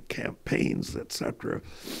movements and campaigns, etc.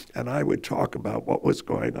 And I would talk about what was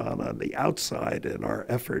going on the outside and our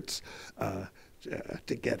efforts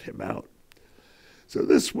to get him out. So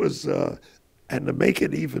this was, and to make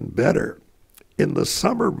it even better, in the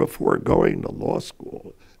summer before going to law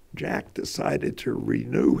school, Jack decided to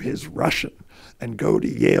renew his Russian and go to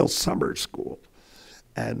Yale summer school.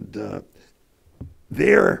 And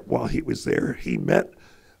there, while he was there, he met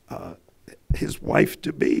his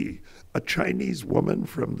wife-to-be, a Chinese woman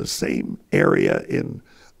from the same area in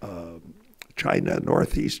China,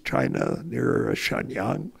 northeast China, near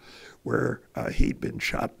Shenyang, where he'd been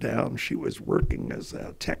shot down. She was working as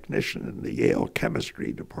a technician in the Yale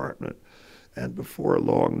chemistry department. And before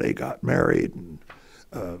long, they got married and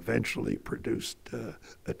eventually produced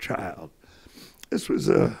a child. This was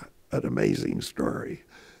an amazing story.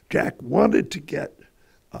 Jack wanted to get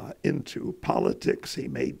into politics. He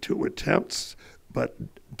made 2 attempts, but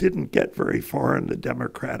didn't get very far in the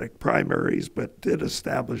Democratic primaries, but did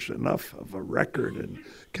establish enough of a record and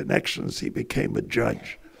connections. He became a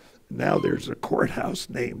judge. Now there's a courthouse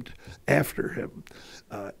named after him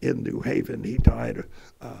in New Haven. He died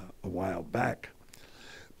a while back.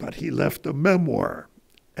 But he left a memoir,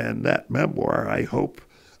 and that memoir, I hope,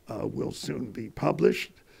 will soon be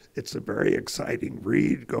published. It's a very exciting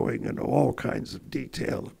read, going into all kinds of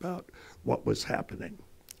detail about what was happening.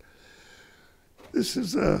 This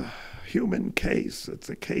is a human case. It's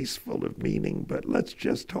a case full of meaning, but let's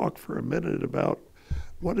just talk for a minute about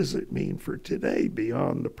what does it mean for today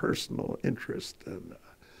beyond the personal interest. And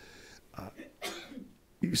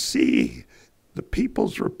you see, the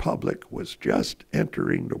People's Republic was just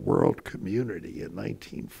entering the world community in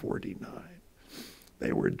 1949.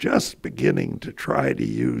 They were just beginning to try to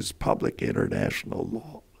use public international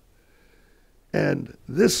law. And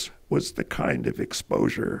this was the kind of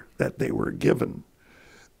exposure that they were given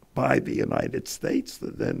by the United States,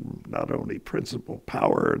 the then not only principal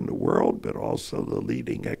power in the world, but also the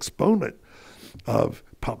leading exponent of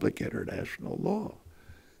public international law.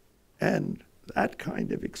 And that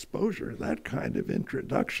kind of exposure, that kind of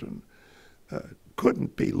introduction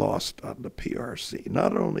couldn't be lost on the PRC.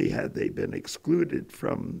 Not only had they been excluded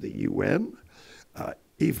from the UN,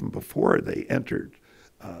 even before they entered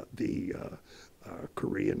the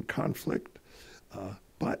Korean conflict,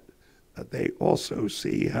 but they also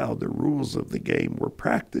see how the rules of the game were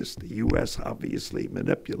practiced. The U.S. obviously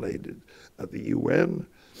manipulated the UN.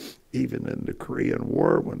 Even in the Korean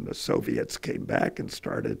War, when the Soviets came back and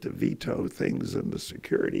started to veto things in the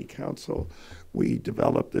Security Council, we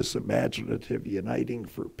developed this imaginative Uniting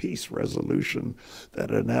for Peace resolution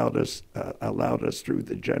that allowed us through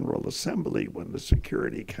the General Assembly, when the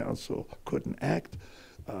Security Council couldn't act,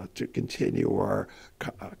 to continue our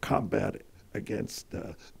combat against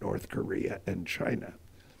North Korea and China.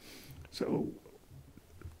 So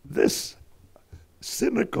this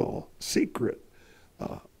cynical, secret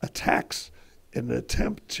attacks in an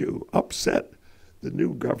attempt to upset the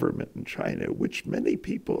new government in China, which many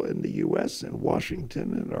people in the U.S. and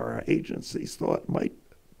Washington and our agencies thought might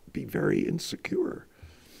be very insecure.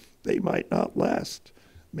 They might not last.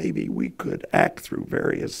 Maybe we could act through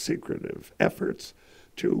various secretive efforts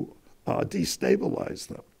to destabilize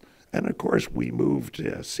them. And of course, we moved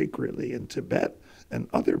secretly in Tibet and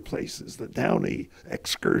other places. The Downey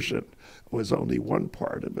excursion was only one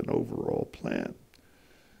part of an overall plan.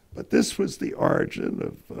 But this was the origin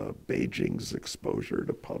of Beijing's exposure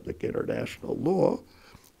to public international law,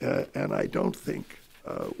 and I don't think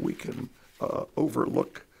we can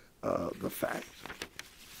overlook the fact.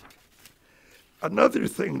 Another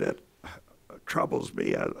thing that troubles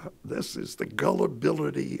me, this is the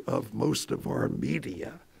gullibility of most of our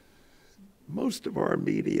media. Most of our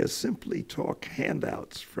media simply talk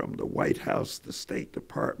handouts from the White House, the State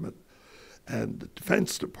Department, and the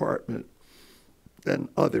Defense Department, and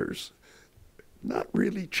others, not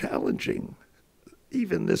really challenging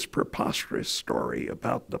even this preposterous story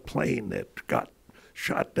about the plane that got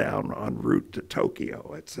shot down en route to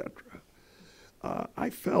Tokyo, etc. I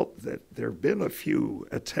felt that there have been a few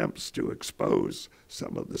attempts to expose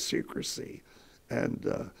some of the secrecy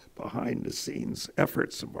and behind-the-scenes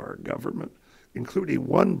efforts of our government, including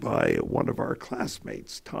one by one of our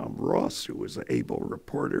classmates, Tom Ross, who was an able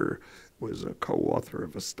reporter, was a co-author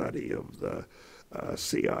of a study of the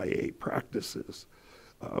CIA practices.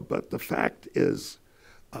 But the fact is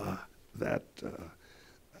that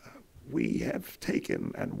we have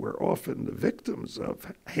taken, and we're often the victims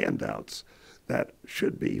of, handouts that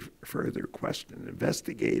should be further questioned.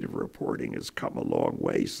 Investigative reporting has come a long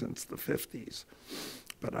way since the 50s,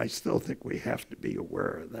 but I still think we have to be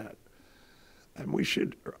aware of that. And we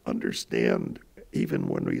should understand, even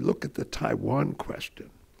when we look at the Taiwan question,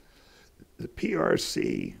 the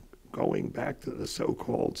PRC, going back to the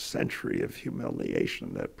so-called century of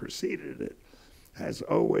humiliation that preceded it, has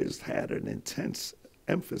always had an intense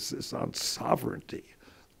emphasis on sovereignty,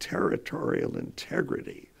 territorial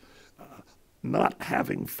integrity, not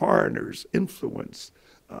having foreigners influence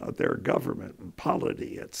their government and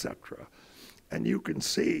polity, etc. And you can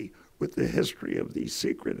see with the history of these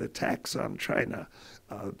secret attacks on China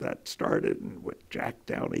that started and what Jack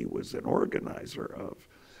Downey was an organizer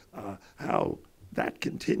of, how that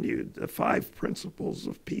continued. The 5 principles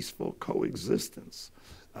of peaceful coexistence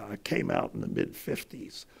came out in the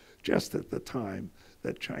mid-50s, just at the time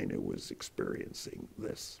that China was experiencing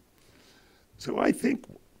this. So I think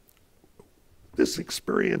this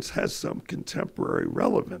experience has some contemporary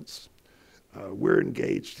relevance. We're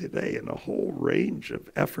engaged today in a whole range of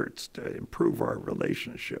efforts to improve our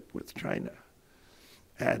relationship with China.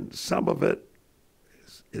 And some of it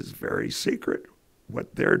is very secret.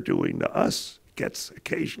 What they're doing to us gets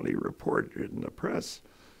occasionally reported in the press.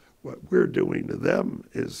 What we're doing to them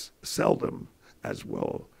is seldom as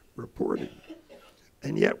well reported.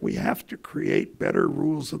 And yet we have to create better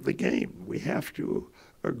rules of the game. We have to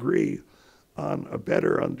agree on a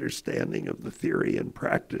better understanding of the theory and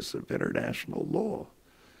practice of international law.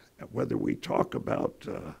 And whether we talk about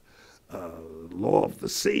law of the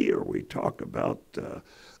sea or we talk about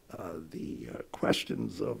the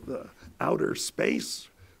questions of outer space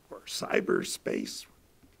or cyberspace.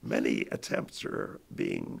 Many attempts are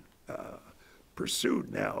being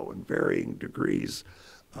pursued now in varying degrees,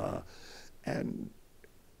 and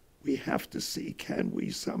we have to see, can we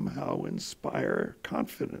somehow inspire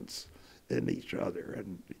confidence in each other?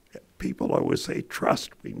 And people always say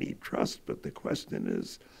trust, we need trust, but the question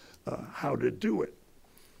is how to do it.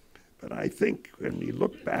 But I think when we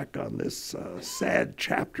look back on this sad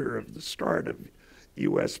chapter of the start of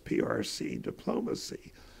U.S. PRC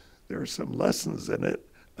diplomacy, there are some lessons in it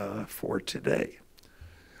for today.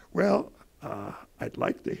 Well, I'd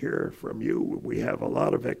like to hear from you. We have a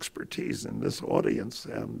lot of expertise in this audience,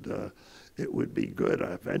 and it would be good.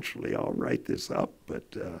 Eventually, I'll write this up,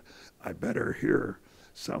 but I better hear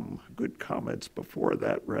some good comments before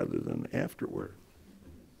that rather than afterward.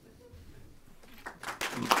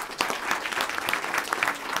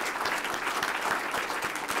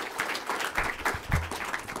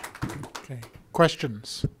 Okay.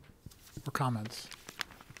 Questions or comments?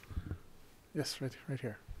 Yes, right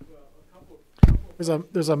here.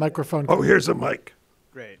 There's a microphone. Oh, here's a mic.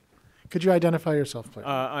 Great. Could you identify yourself, please?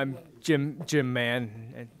 I'm Jim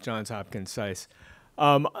Mann at Johns Hopkins SAIS.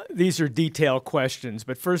 These are detailed questions,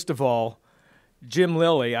 but first of all, Jim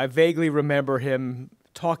Lilly, I vaguely remember him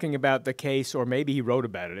talking about the case, or maybe he wrote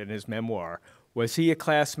about it in his memoir. Was he a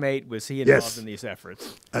classmate? Was he involved in these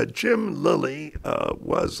efforts? Jim Lilly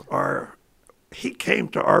he came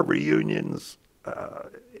to our reunions.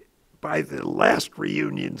 By the last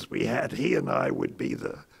reunions we had, he and I would be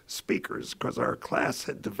the speakers because our class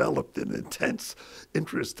had developed an intense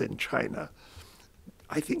interest in China.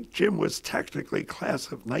 I think Jim was technically class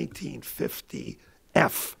of 1950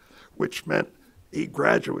 F, which meant he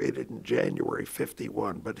graduated in January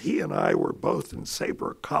 51, but he and I were both in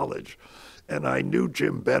Saybrook College, and I knew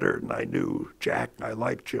Jim better than I knew Jack. I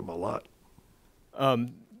liked Jim a lot.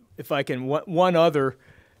 If I can, one other,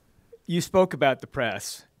 you spoke about the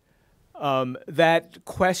press. That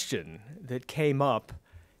question that came up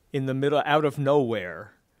in the middle, out of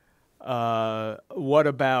nowhere, what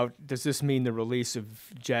about, does this mean the release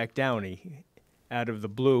of Jack Downey out of the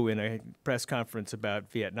blue in a press conference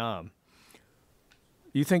about Vietnam?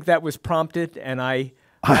 You think that was prompted? And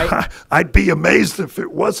I'd be amazed if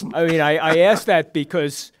it wasn't. I mean, I asked that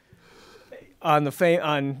because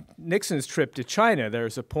on Nixon's trip to China,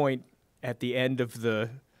 there's a point at the end of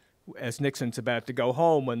as Nixon's about to go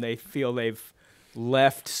home, when they feel they've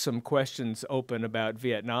left some questions open about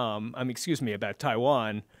about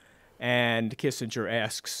Taiwan, and Kissinger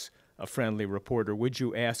asks a friendly reporter, "Would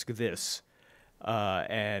you ask this?"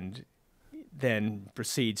 And then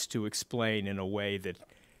proceeds to explain in a way that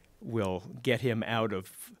will get him out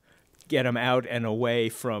and away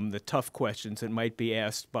from the tough questions that might be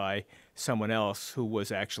asked by someone else who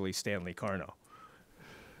was actually Stanley Carno.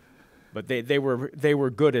 But they were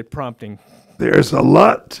good at prompting. There's a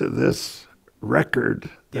lot to this record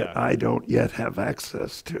that Yeah. I don't yet have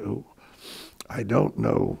access to. I don't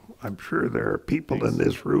know. I'm sure there are people in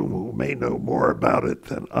this room who may know more about it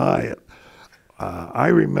than I. I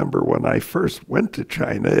remember when I first went to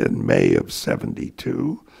China in May of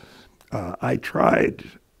 '72, I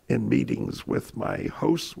tried in meetings with my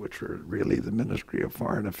hosts, which are really the Ministry of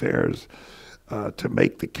Foreign Affairs, to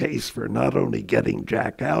make the case for not only getting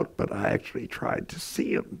Jack out, but I actually tried to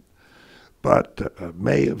see him. But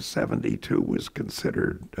May of '72 was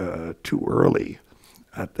considered too early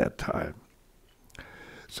at that time.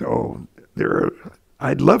 So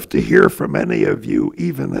I'd love to hear from any of you,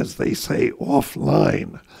 even as they say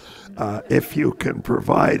offline, if you can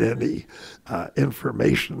provide any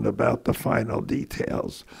information about the final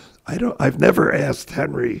details. I've never asked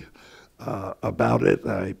Henry about it.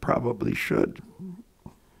 I probably should.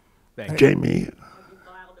 Thank you. Jamie. You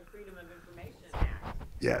filed the Freedom of Information Act.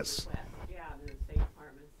 Yes. Request. Yeah, the State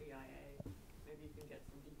Department, CIA. Maybe you can get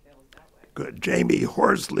some details that way. Good. Jamie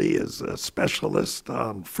Horsley is a specialist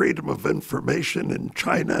on freedom of information in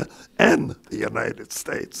China and the United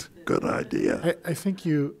States. Good idea. I think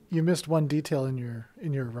you missed one detail in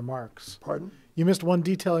your remarks. Pardon? You missed one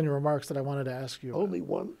detail in your remarks that I wanted to ask you about. Only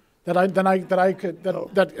one? That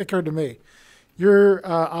occurred to me. Your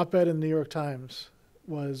op-ed in the New York Times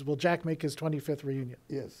was, will Jack make his 25th reunion?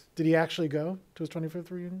 Yes. Did he actually go to his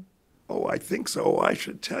 25th reunion? Oh, I think so. I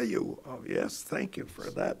should tell you. Oh, yes, thank you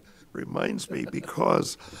for that. Reminds me,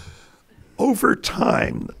 because over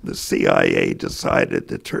time, the CIA decided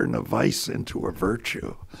to turn a vice into a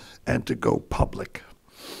virtue and to go public.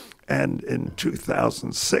 And in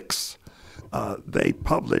 2006, they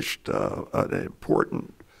published an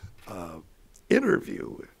important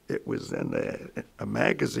interview it was in a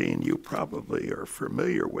magazine you probably are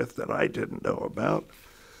familiar with that I didn't know about,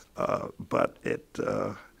 but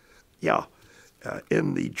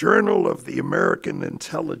in the Journal of the American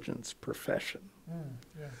Intelligence Profession.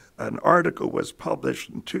 An article was published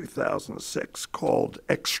in 2006 called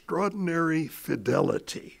Extraordinary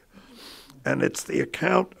Fidelity. And it's the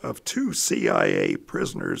account of 2 CIA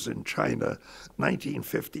prisoners in China,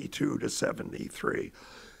 1952 to 73.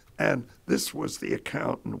 And this was the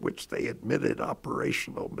account in which they admitted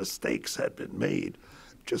operational mistakes had been made.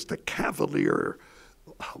 Just a cavalier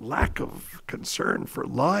lack of concern for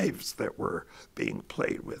lives that were being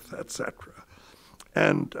played with, etc.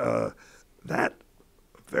 And that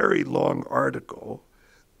very long article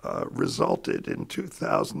resulted in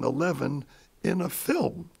 2011 in a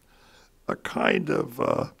film, a kind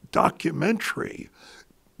of documentary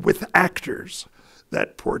with actors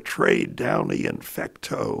that portrayed Downey and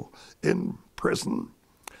Fecteau in prison,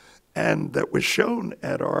 and that was shown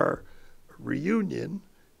at our reunion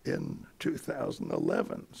in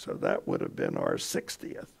 2011. So that would have been our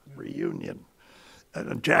 60th reunion.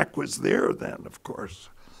 And Jack was there then, of course.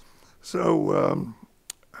 So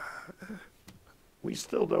we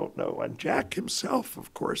still don't know. And Jack himself,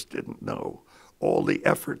 of course, didn't know all the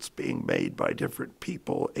efforts being made by different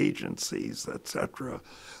people, agencies, etc.,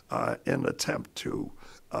 in attempt to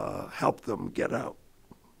help them get out.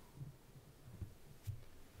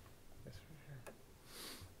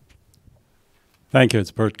 Thank you.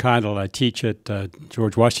 It's Bert Kindle. I teach at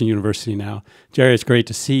George Washington University now. Jerry, it's great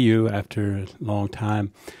to see you after a long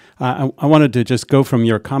time. I wanted to just go from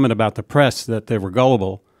your comment about the press, that they were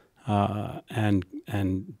gullible, and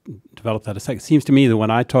develop that a second. It seems to me that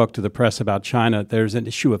when I talk to the press about China, there's an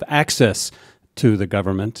issue of access to the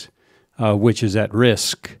government, which is at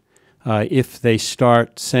risk if they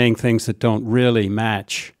start saying things that don't really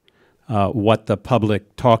match what the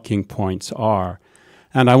public talking points are.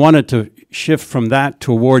 And I wanted to shift from that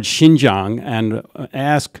towards Xinjiang and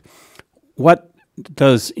ask, what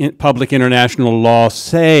does public international law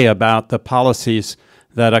say about the policies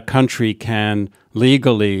that a country can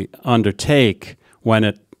legally undertake when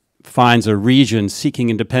it finds a region seeking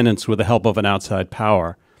independence with the help of an outside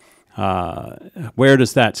power? Where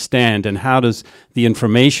does that stand, and how does the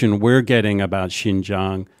information we're getting about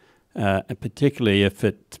Xinjiang, particularly if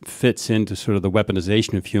it fits into sort of the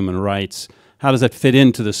weaponization of human rights, how does that fit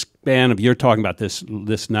into the span of, you're talking about this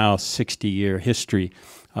now 60-year history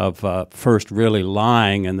of first really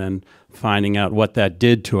lying and then finding out what that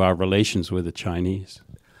did to our relations with the Chinese?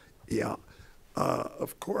 Yeah,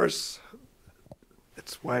 of course,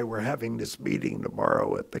 it's why we're having this meeting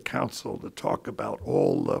tomorrow at the council to talk about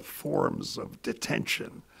all the forms of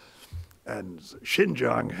detention. And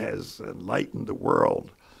Xinjiang has enlightened the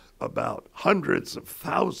world about hundreds of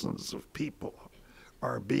thousands of people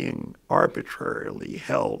are being arbitrarily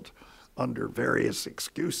held under various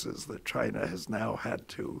excuses that China has now had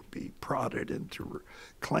to be prodded into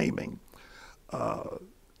claiming, and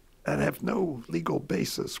have no legal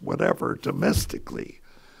basis whatever domestically,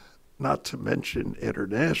 not to mention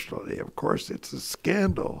internationally. Of course, it's a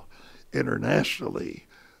scandal internationally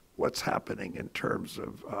what's happening in terms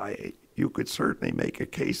of, you could certainly make a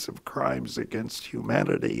case of crimes against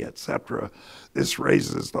humanity, etc. This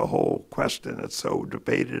raises the whole question that's so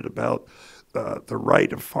debated about the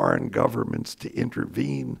right of foreign governments to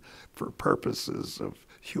intervene for purposes of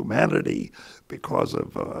humanity because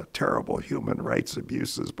of terrible human rights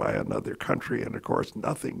abuses by another country. And of course,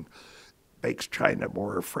 nothing makes China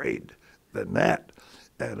more afraid than that.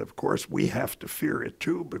 And of course, we have to fear it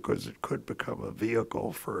too, because it could become a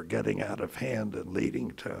vehicle for getting out of hand and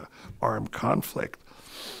leading to armed conflict.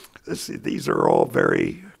 These are all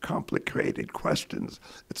very complicated questions.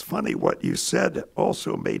 It's funny what you said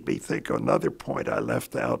also made me think of another point I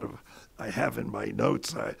left out of, I have in my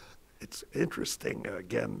notes. It's interesting,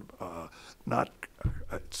 again, not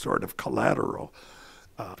sort of collateral.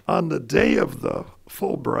 On the day of the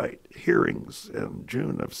Fulbright hearings in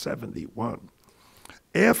June of '71,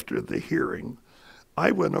 after the hearing,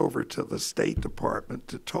 I went over to the State Department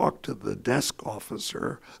to talk to the desk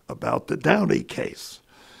officer about the Downey case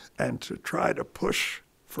and to try to push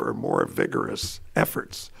for more vigorous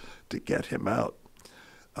efforts to get him out.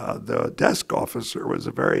 The desk officer was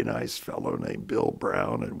a very nice fellow named Bill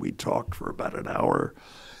Brown, and we talked for about an hour.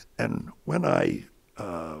 And when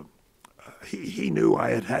he knew I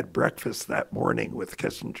had had breakfast that morning with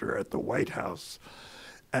Kissinger at the White House,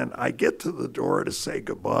 and I get to the door to say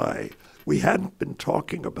goodbye. We hadn't been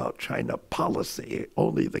talking about China policy,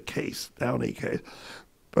 only the case, Downey case.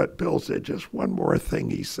 But Bill said, just one more thing,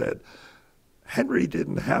 he said. Henry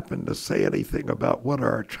didn't happen to say anything about what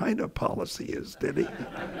our China policy is, did he?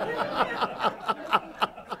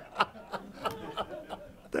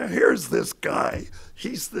 Now, here's this guy.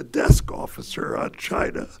 He's the desk officer on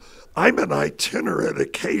China. I'm an itinerant,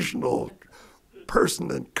 occasional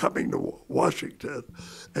person coming to Washington,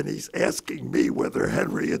 and he's asking me whether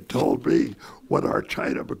Henry had told me what our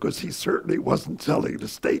China, because he certainly wasn't telling the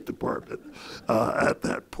State Department at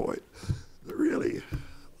that point. Really,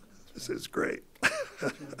 this is great.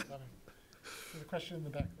 There's a question in the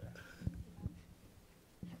back there.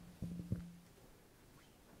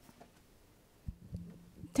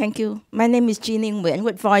 Thank you. My name is Jeannie Nguyen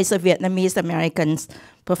with Voice of Vietnamese Americans.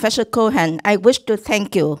 Professor Cohen, I wish to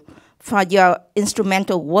thank you for your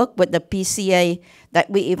instrumental work with the PCA that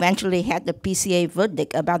we eventually had the PCA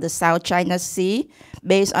verdict about the South China Sea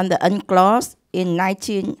based on the UNCLOS in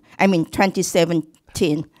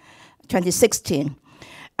 2016.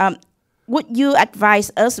 Would you advise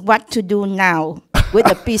us what to do now with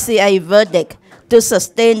the PCA verdict to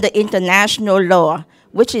sustain the international law,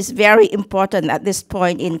 which is very important at this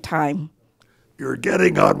point in time? You're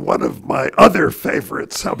getting on one of my other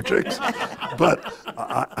favorite subjects, but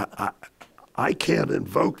I can't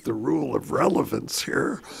invoke the rule of relevance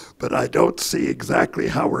here, but I don't see exactly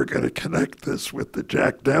how we're going to connect this with the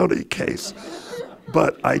Jack Downey case.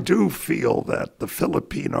 But I do feel that the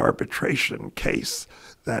Philippine arbitration case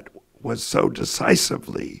that was so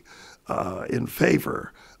decisively in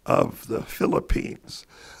favor of the Philippines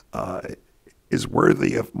is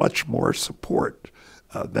worthy of much more support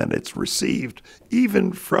than it's received,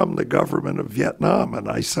 even from the government of Vietnam. And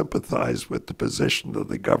I sympathize with the position of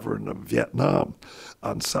the government of Vietnam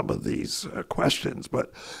on some of these questions.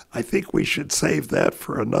 But I think we should save that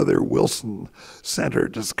for another Wilson Center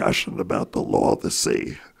discussion about the law of the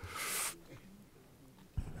sea.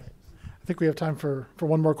 I think we have time for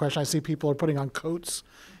one more question. I see people are putting on coats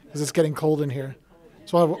because it's getting cold in here.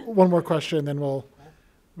 So I'll have one more question, and then we'll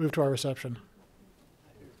move to our reception.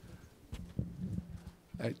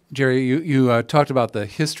 Jerry, you talked about the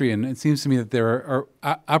history, and it seems to me that there are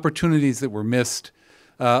opportunities that were missed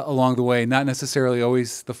along the way, not necessarily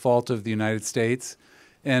always the fault of the United States.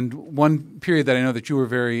 And one period that I know that you were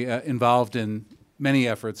very involved in many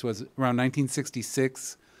efforts was around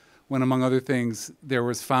 1966, when, among other things, there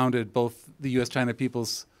was founded both the U.S.-China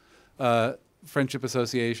People's Friendship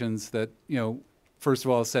Associations that, first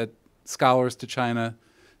of all, sent scholars to China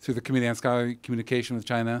through the Committee on Scholarly Communication with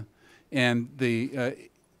China, and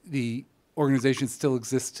the organization still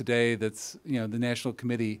exists today. That's the National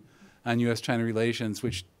Committee on U.S.-China Relations,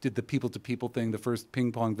 which did the people-to-people thing, the first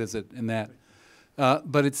ping-pong visit, and that.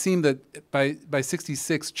 But it seemed that by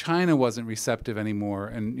 '66, China wasn't receptive anymore,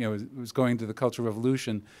 and it was going to the Cultural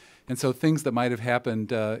Revolution, and so things that might have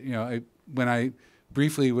happened. When I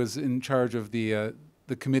briefly was in charge of the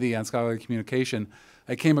Committee on Scholarly Communication,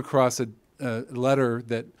 I came across a letter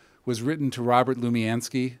that was written to Robert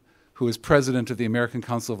Lumiansky, who was president of the American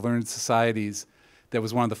Council of Learned Societies, that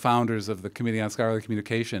was one of the founders of the Committee on Scholarly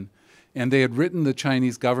Communication. And they had written the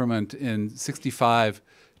Chinese government in '65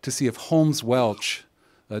 to see if Holmes Welch,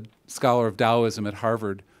 a scholar of Taoism at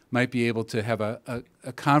Harvard, might be able to have a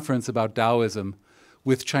conference about Taoism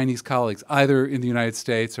with Chinese colleagues, either in the United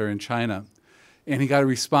States or in China. And he got a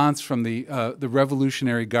response from the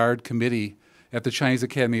Revolutionary Guard Committee at the Chinese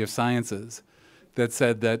Academy of Sciences that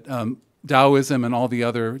said that Taoism and all the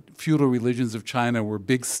other feudal religions of China were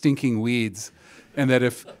big stinking weeds, and that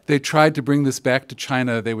if they tried to bring this back to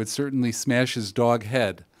China, they would certainly smash his dog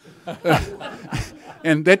head.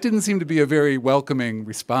 And that didn't seem to be a very welcoming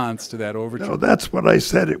response to that overture. No, that's what I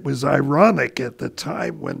said. It was ironic at the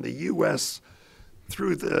time when the U.S.,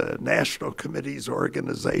 through the National Committee's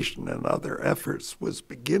organization and other efforts, was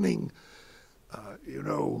beginning,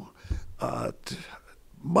 to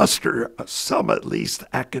muster some, at least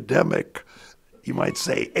academic, you might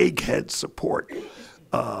say, egghead support,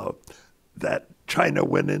 that China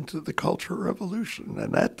went into the Cultural Revolution,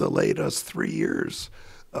 and that delayed us 3 years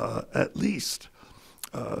at least.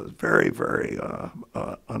 Very, very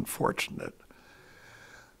unfortunate.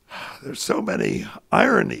 There's so many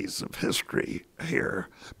ironies of history here,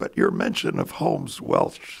 but your mention of Holmes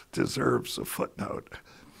Welch deserves a footnote.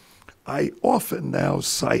 I often now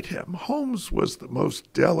cite him. Holmes was the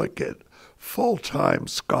most delicate, full-time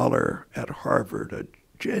scholar at Harvard, a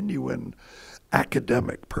genuine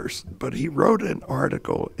academic person, but he wrote an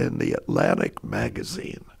article in the Atlantic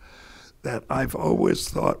magazine that I've always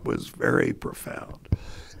thought was very profound.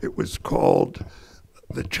 It was called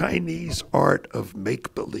The Chinese Art of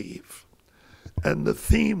Make-Believe. And the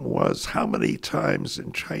theme was how many times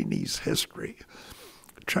in Chinese history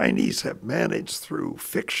Chinese have managed through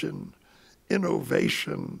fiction,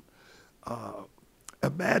 innovation,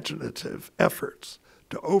 imaginative efforts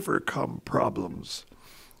to overcome problems.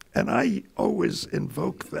 And I always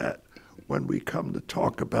invoke that when we come to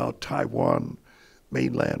talk about Taiwan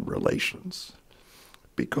mainland relations.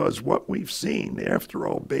 Because what we've seen, after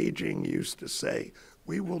all, Beijing used to say,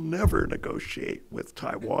 we will never negotiate with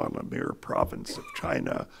Taiwan, a mere province of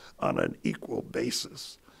China, on an equal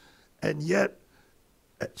basis. And yet,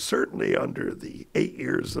 certainly under the 8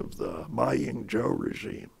 years of the Ma Ying-jeou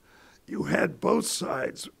regime, you had both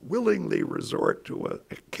sides willingly resort to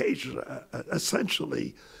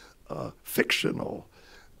essentially fictional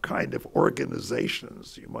kind of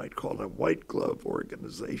organizations, you might call them white glove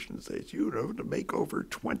organizations, as you know, to make over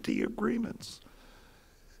 20 agreements.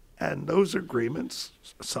 And those agreements,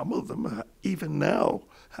 some of them even now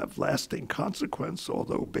have lasting consequence,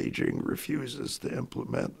 although Beijing refuses to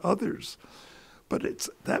implement others. But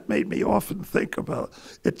that made me often think about,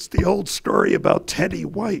 it's the old story about Teddy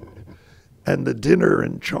White and the dinner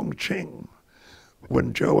in Chongqing,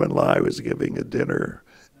 when Zhou Enlai was giving a dinner,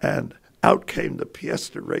 and out came the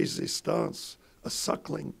pièce de résistance, a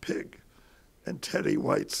suckling pig. And Teddy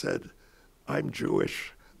White said, I'm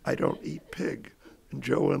Jewish, I don't eat pig. And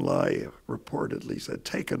Zhou Enlai reportedly said,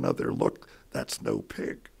 take another look, that's no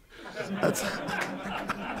pig.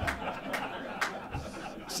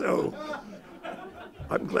 So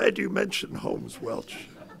I'm glad you mentioned Holmes Welch.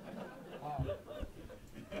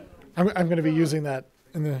 I'm going to be using that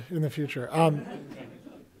in the future.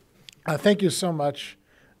 Thank you so much,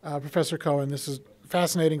 Professor Cohen. This is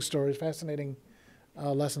fascinating stories, fascinating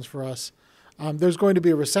lessons for us. There's going to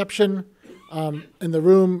be a reception in the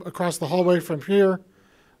room across the hallway from here,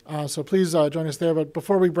 so please join us there. But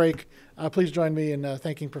before we break, please join me in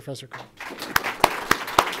thanking Professor Cohen.